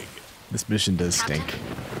 I'll take it. This mission does stink.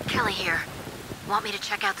 Kelly here. Want me to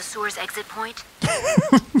check out the sewer's exit point?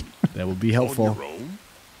 That would be On helpful. your own?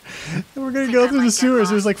 We're going to go through the sewers.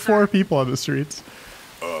 There's like 4 people on the streets.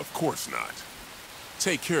 Of course not.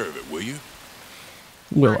 Take care of it, will you?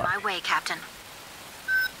 Will On my way, Captain.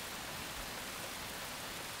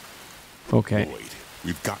 Okay. Lloyd,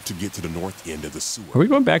 we've got to get to the north end of the sewer. Are we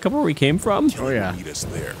going back up where we came from? Kelly Oh, yeah. will meet us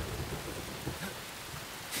there.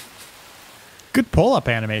 Good pull-up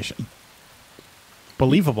animation.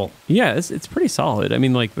 Believable. Yeah, it's pretty solid. I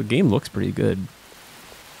mean, like, the game looks pretty good.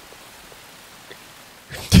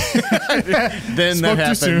 Then Spoke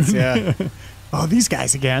that too happens. soon. Yeah. Oh, these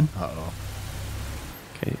guys again. Uh-oh.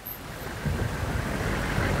 Okay.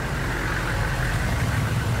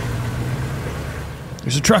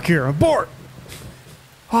 There's a truck here. Abort!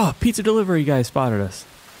 Oh, pizza delivery guy spotted us.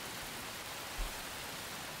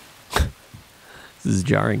 This is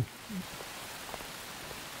jarring.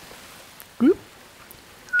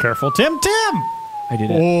 Careful, Tim. I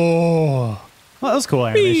did it. Oh. Well, that was cool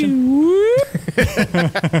animation.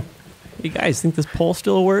 You guys think this pole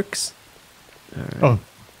still works? Right. Oh.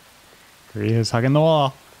 Here he is hugging the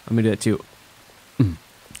wall. I'm going to do that too.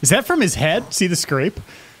 Is that from his head? See the scrape?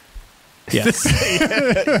 Yes.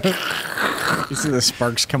 You see the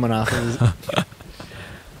sparks coming off of his...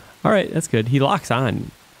 All right, that's good. He locks on.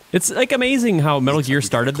 It's like amazing how Metal Gear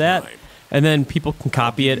started that, and then people can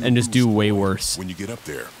copy it and just do way worse. When you get up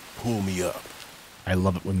there, pull me up. I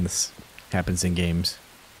love it when this happens in games.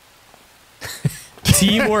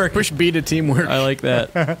 Teamwork. Push B to teamwork. I like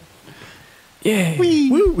that. Yeah.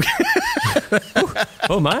 Woo.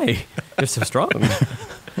 Oh my, they're so strong.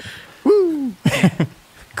 Woo.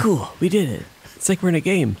 Cool, we did it. It's like we're in a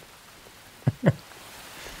game.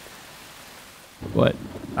 What?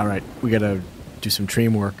 All right, we gotta do some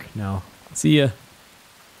teamwork now. See ya.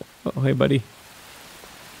 Oh, hey, buddy.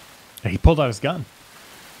 He pulled out his gun.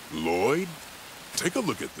 Lloyd, take a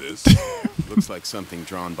look at this. Looks like something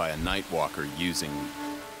drawn by a Nightwalker using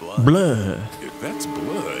blood. Blood. If that's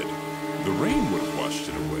blood, the rain would have washed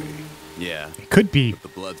it away. Yeah. It could be The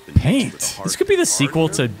blood's been paint. This could be the sequel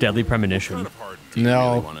to Deadly Premonition. Do you really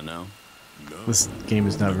No, want to know? this game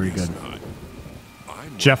is not very good.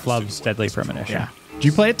 Jeff loves Deadly Premonition. Yeah. Did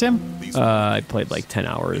you play it, Tim? I played like 10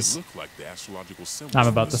 hours. Look like the astrological symbols I'm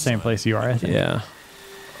from about the same sun. place you are, I think. Yeah.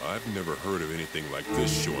 I've never heard of anything like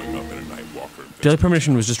this showing up in a Nightwalker. Deadly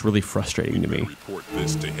Premonition was just really frustrating to me. Report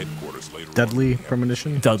this to headquarters later. Deadly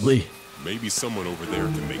Premonition? Dudley. Maybe someone over there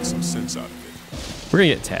can make some sense out of it. We're going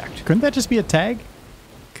to get attacked. Couldn't that just be a tag?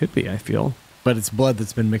 Could be, I feel. But it's blood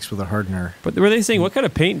that's been mixed with a hardener. But were they saying what kind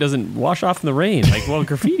of paint doesn't wash off in the rain? Like, well,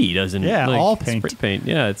 graffiti doesn't. Yeah, like, all paint. Spray paint.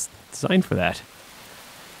 Yeah, it's designed for that.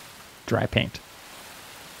 Dry paint.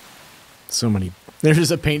 So many.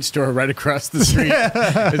 There's a paint store right across the street.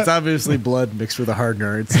 It's obviously blood mixed with a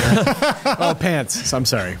hardener. It's oh, pants. So I'm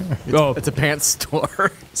sorry. It's a pants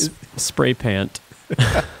store. Spray pant.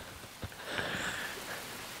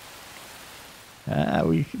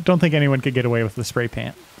 We don't think anyone could get away with the spray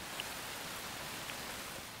paint.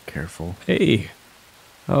 Careful. Hey.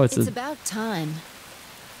 Oh, it's about time.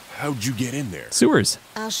 How'd you get in there? Sewers.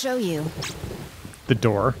 I'll show you. The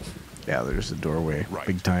door. Yeah, there's a doorway. Right.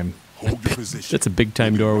 Big time. Hold your position. That's a big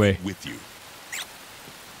time doorway. With you.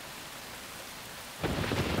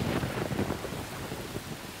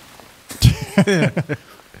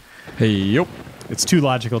 Hey, yep. It's too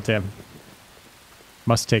logical, Tim.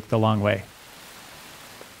 Must take the long way.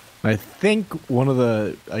 I think one of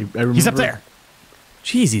the... I remember, He's up there.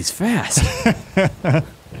 Jeez, he's fast.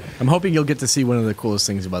 I'm hoping you'll get to see one of the coolest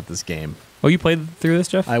things about this game. Oh, you played through this,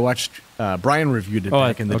 Jeff? I watched... Brian reviewed it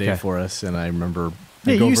back in the day for us, and I remember...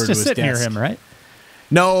 Yeah, I go you over used to his sit near desk. him, right?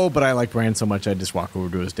 No, but I like Brian so much, I just walk over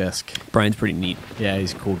to his desk. Brian's pretty neat. Yeah,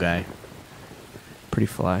 he's a cool guy. Pretty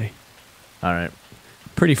fly. All right.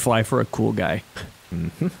 Pretty fly for a cool guy.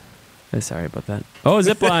 Mm-hmm. I'm sorry about that. Oh,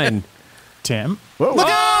 zipline. Tim. Whoa. Look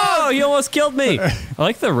out! You almost killed me. I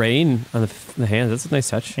like the rain on the hands. That's a nice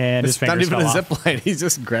touch. And his It's not fingers even fell a off. zip line. He's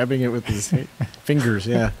just grabbing it with his fingers,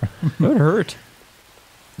 yeah. That would hurt.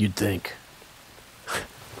 You'd think.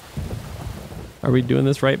 Are we doing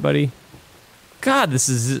this right, buddy? God, this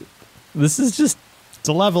is just... It's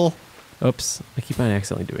a level. Oops. I keep on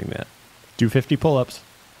accidentally doing that. Do 50 pull-ups.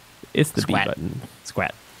 It's the Squat. B button.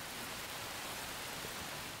 Squat.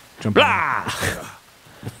 Jump Blah!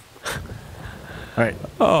 All right.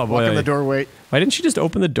 Oh, boy. Walk in the doorway. Why didn't you just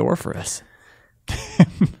open the door for us?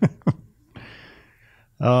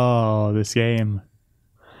 Oh, this game.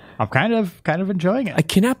 I'm kind of enjoying it. I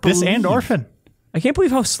cannot believe... This and Orphen. I can't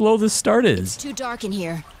believe how slow this start is. It's too dark in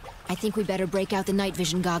here. I think we better break out the night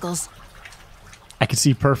vision goggles. I can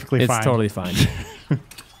see perfectly fine. It's totally fine.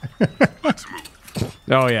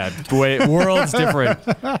 Oh, yeah. World's different.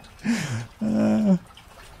 Where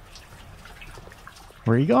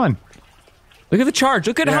are you going? Look at the charge.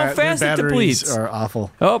 Look at how fast it depletes. Are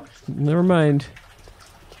awful. Oh, never mind.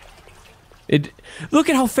 Look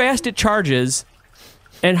at how fast it charges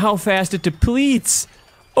and how fast it depletes.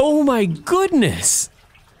 Oh my goodness.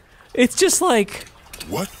 It's just like...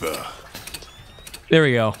 What the? There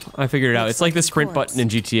we go. I figured it out. It's like the sprint button in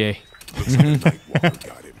GTA.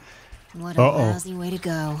 What a lousy way to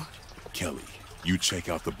go. Kelly, you check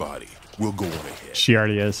out the body. We'll go on ahead. She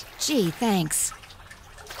already is. Gee, thanks.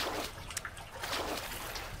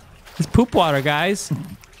 It's poop water, guys.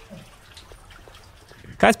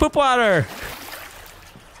 Guys, poop water.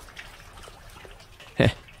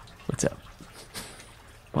 What's up?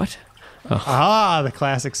 What? Oh. Ah, the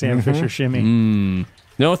classic Sam Fisher shimmy.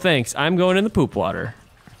 No thanks. I'm going in the poop water.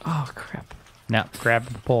 Oh, crap. Now, grab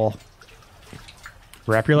the pole.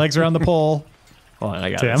 Wrap your legs around the pole. Hold on, I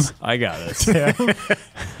got Tim? this. I got this. Tim?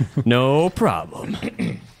 No problem.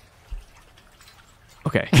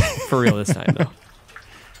 Okay, for real this time, though.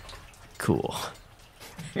 Cool.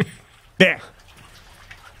 There.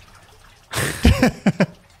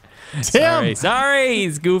 Tim! Sorry,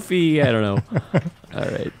 he's goofy. I don't know. All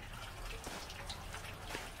right.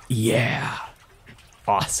 Yeah.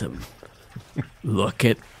 Awesome. Look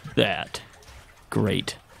at that.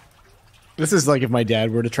 Great. This is like if my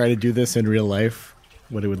dad were to try to do this in real life,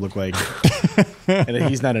 what it would look like. And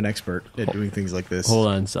he's not an expert at doing things like this. Hold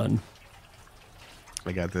on, son.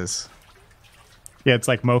 I got this. Yeah, it's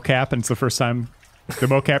like mocap, and it's the first time the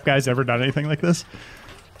mocap guy's ever done anything like this.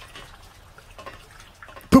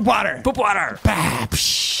 Poop water! Poop water! Bah,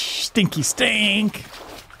 psh, stinky stink!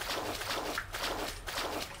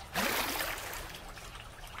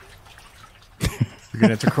 You're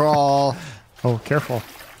gonna have to crawl. Oh, careful.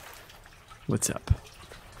 What's up?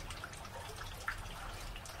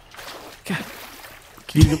 God.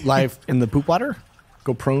 Can you live in the poop water?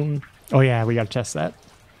 Go prone? Oh, yeah, we gotta test that.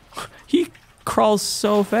 He crawls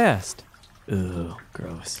so fast. Ugh,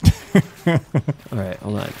 gross. All right,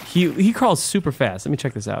 hold on. He crawls super fast. Let me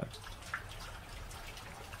check this out.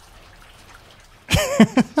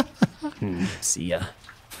 See ya.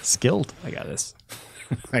 Skilled. I got this.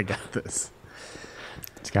 I got this.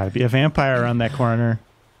 It's gotta be a vampire around that corner.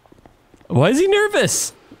 Why is he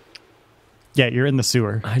nervous? Yeah, you're in the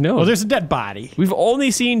sewer. I know. Well, there's a dead body. We've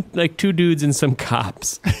only seen like 2 dudes and some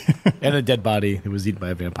cops. And a dead body that was eaten by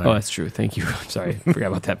a vampire. Oh, that's true. Thank you. I'm sorry. I forgot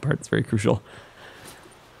about that part. It's very crucial.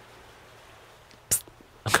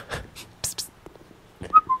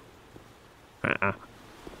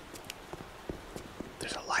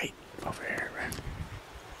 There's a light over here.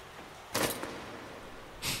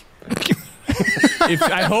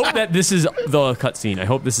 I hope that this is the cutscene. I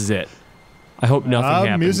hope this is it. I hope nothing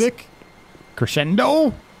happens. Music.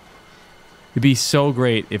 Crescendo. It'd be so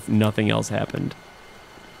great if nothing else happened.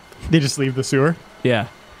 They just leave the sewer. Yeah.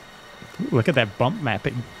 Ooh, look at that bump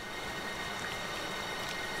mapping.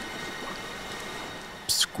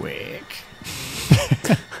 Squick.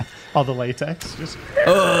 All the latex. Just.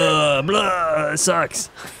 Blah,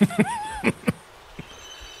 sucks.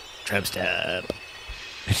 Trap stab.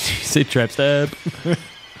 Did you say trap stab?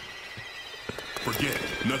 Forget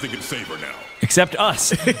it. Nothing can save her now. Except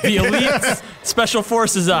us, the elite special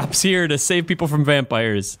forces ops here to save people from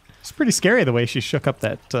vampires. It's pretty scary the way she shook up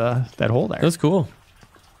that hole there. That was cool.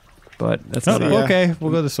 But that's Oh, not okay,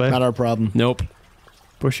 we'll go this way. Not our problem. Nope.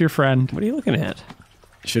 Push your friend. What are you looking at?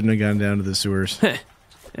 Shouldn't have gone down to the sewers.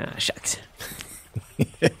 Ah, shucks.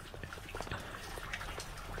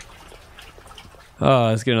 Oh,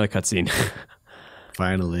 let's get another cutscene.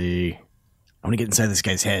 Finally. I want to get inside this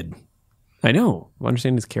guy's head. I know. I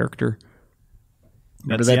understand his character.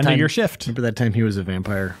 That's the end of your shift. Remember that time he was a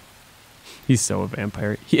vampire? He's so a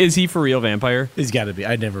vampire. Is he for real vampire? He's got to be.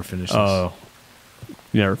 I never finished this. Oh.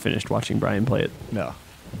 You never finished watching Brian play it? No.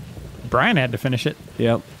 Brian had to finish it.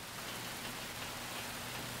 Yep.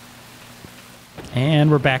 And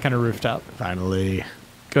we're back on a rooftop. Finally.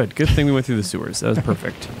 Good. Good thing we went through the sewers. That was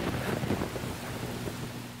perfect.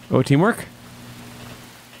 Oh, teamwork?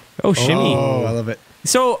 Oh, shimmy. Oh, I love it.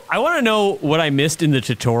 So I want to know what I missed in the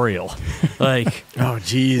tutorial. Like, oh,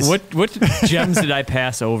 geez. What gems did I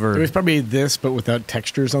pass over? It was probably this, but without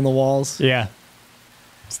textures on the walls. Yeah.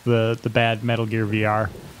 It's the bad Metal Gear VR.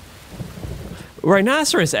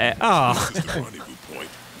 Rhinoceros. Oh. This is the rendezvous point.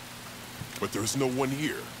 But there's no one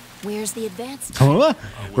here. Where's the advanced? Huh?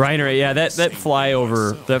 Reiner, yeah, that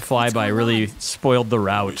flyover, that flyby really spoiled the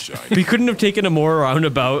route. We couldn't have taken a more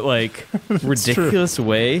roundabout, like, ridiculous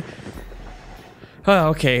way. Oh,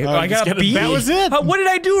 okay. I got beat. That was it. What did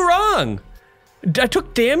I do wrong? I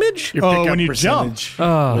took damage? Your when you jump.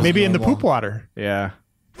 Oh, Maybe in the poop water. Yeah.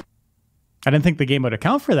 I didn't think the game would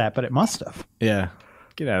account for that, but it must have. Yeah.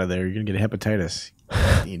 Get out of there. You're going to get hepatitis.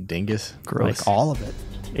 You dingus. Gross. Like all of it.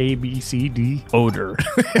 A, B, C, D. Odor.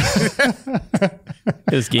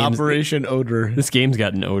 This game's, Operation Odor. This game's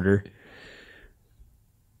got an odor.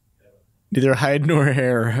 Neither hide nor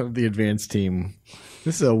hair of the advanced team.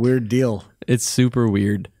 This is a weird deal. It's super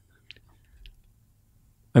weird.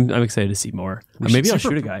 I'm excited to see more. Maybe I'll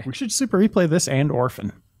shoot a guy. We should super replay this and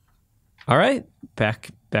Orphen. All right. Back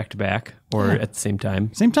to back, or at the same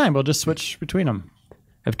time. Same time. We'll just switch between them.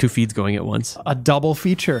 Have 2 feeds going at once. A double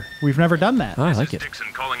feature. We've never done that. Oh, I like it. Dixon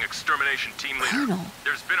calling extermination team leader.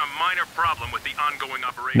 There's been a minor problem with the ongoing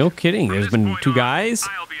operation. No kidding. There's been 2 guys.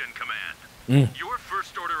 I'll be in command. Your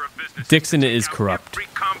first order of business. Dixon is corrupt. Every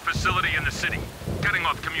comm facility in the city. Cutting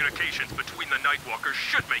off communications between the Nightwalkers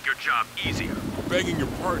should make your job easier. Begging your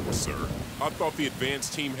pardon, sir. I thought the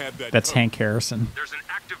advanced team had that. That's Hank Harrison.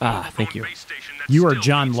 Thank you. You are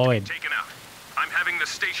John Lloyd. I'm having the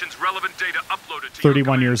station's relevant data uploaded to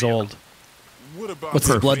 31 years old. What about What's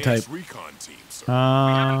his blood type? recon team,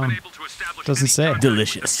 sir? Doesn't say.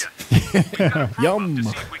 Delicious. Yum.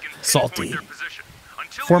 Salty.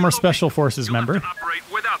 Former Special Forces member. Operate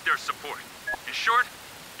without their support. In short,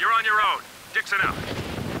 you're on your own. Dixon out.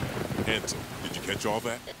 Hansel, did you catch all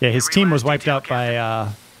that? Yeah, his team was wiped out by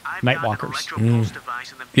Nightwalkers.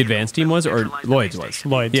 The advanced team was, or Lloyd's was?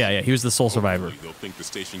 Lloyd's. Yeah, he was the sole survivor. They'll think the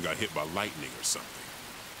station got hit by lightning or something.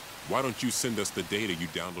 Why don't you send us the data you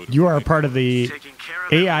downloaded? You are a part of the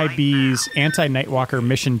AIB's anti-Nightwalker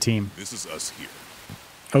mission team. This is us here.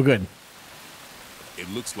 Oh, good. It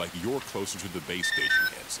looks like you're closer to the base station,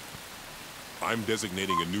 Hanson. I'm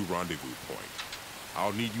designating a new rendezvous point.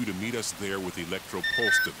 I'll need you to meet us there with the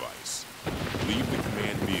electro-pulse device. Leave the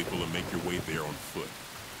command vehicle and make your way there on foot.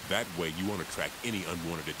 That way you won't attract any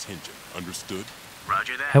unwanted attention. Understood?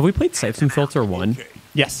 Roger that. Have we played Siphon Filter 1? Okay.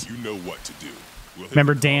 Yes. You know what to do. We'll hit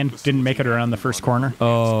Remember the Dan comm didn't make it facility around the and first rendezvous.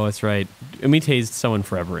 corner? Oh, that's right. And we tased someone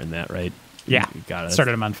forever in that, right? Yeah. You got it.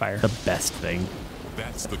 Started him on fire. The best thing.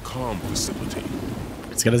 That's the comm facility.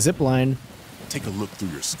 It's got a zip line. Take a look through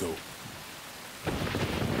your scope.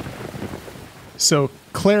 So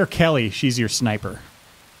Claire Kelly, she's your sniper.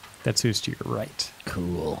 That's who's to your right.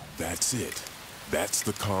 Cool. That's it. That's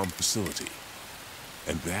the comm facility.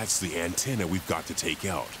 And that's the antenna we've got to take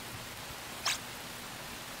out.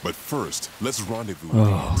 But first, let's rendezvous with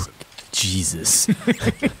Hanson. Jesus.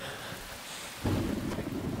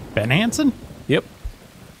 Ben Hansen? Yep.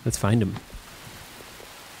 Let's find him.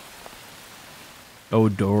 Oh,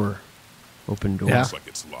 door. Open door. Looks like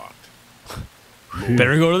it's locked.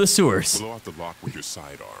 Better go to the sewers. Blow out the lock with your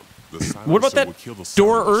sidearm. The What about silencer will that kill the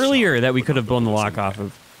door sound of the earlier shot, that we but could have not blown the bullets lock in off there.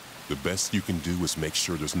 of? The best you can do is make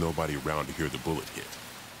sure there's nobody around to hear the bullet hit.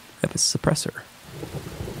 That was suppressor.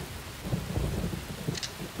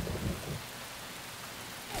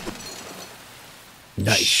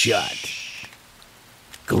 Nice shot.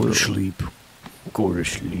 Go to sleep. Go to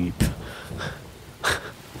sleep.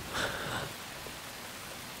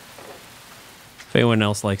 If anyone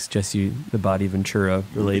else likes Jesse the Body Ventura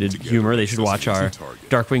related humor, they should watch our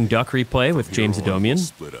Darkwing Duck replay with James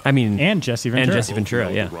Adomian. I mean, And Jesse Ventura. And Jesse Ventura, Know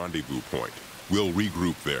yeah. the rendezvous point. We'll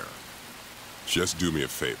regroup there. Just do me a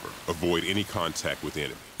favor. Avoid any contact with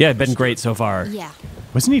enemy. Yeah, it's been great so far. Yeah.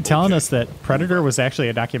 Wasn't he telling us that Predator was actually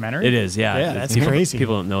a documentary? It is, yeah. Yeah, that's People- crazy.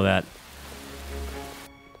 People don't know that.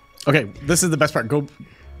 Okay, this is the best part. Go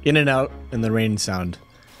in and out in the rain sound.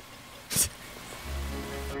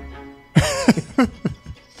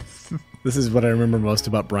 This is what I remember most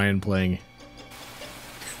about Brian playing.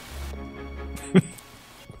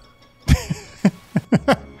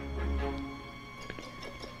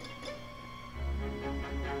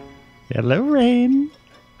 Hello, Rain.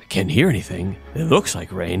 I can't hear anything. It looks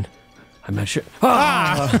like rain. I'm not sure.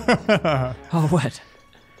 Ah! Oh, what?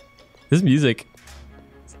 This music.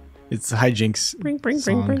 It's hijinks. Bring, bring,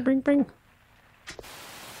 song. bring, bring, bring, bring.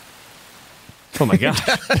 Oh my gosh.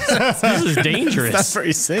 This is dangerous. It's not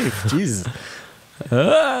very safe. Jesus.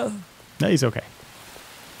 No, he's okay.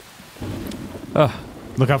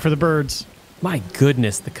 Look out for the birds. My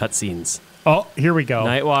goodness, the cutscenes. Oh, here we go.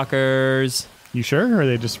 Nightwalkers. You sure? Or are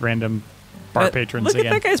they just random bar patrons Look again?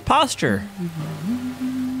 at that guy's posture.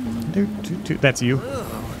 That's you.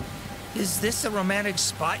 Is this the romantic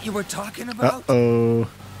spot you were talking about? Uh-oh.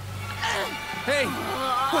 Hey,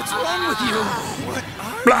 what's wrong with you? What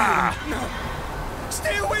are Blah. you? No.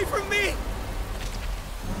 Stay away from me!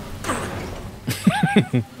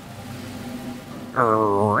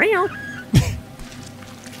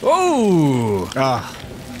 Oh! Ah.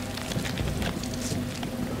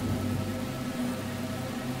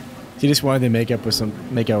 He just wanted to make out with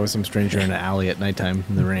some stranger in an alley at nighttime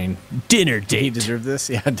in the rain. Dinner Did he date. deserve this?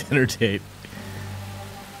 Yeah, dinner date.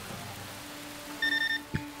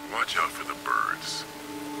 Watch out for the birds.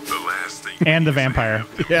 The last thing And the vampire.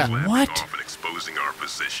 Yeah. What? off and exposing our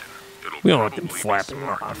position. It'll We don't want them probably be flapping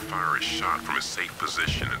smart to off. fire a shot from a safe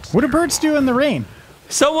position. And What do birds do in the rain?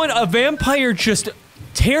 A vampire just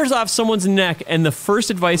tears off someone's neck, and the first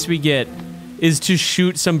advice we get is to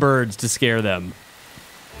shoot some birds to scare them.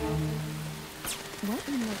 What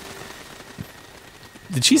in the...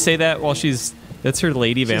 Did she say that while that's her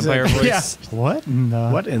lady vampire voice? Yeah. What in the...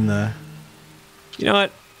 What in the... You know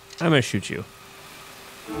what? I'm going to shoot you.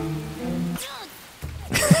 Look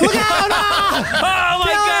out! Oh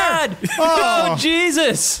my God! Oh,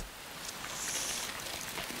 Jesus!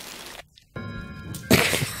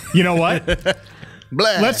 You know what?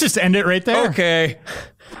 Blah. Let's just end it right there. Okay.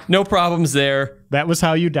 No problems there. that was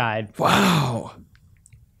how you died. Wow.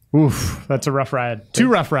 Oof, that's a rough ride. 2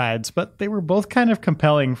 rough rides, but they were both kind of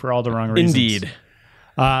compelling for all the wrong reasons. Indeed.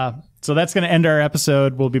 So that's going to end our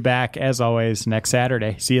episode. We'll be back, as always, next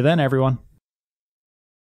Saturday. See you then, everyone.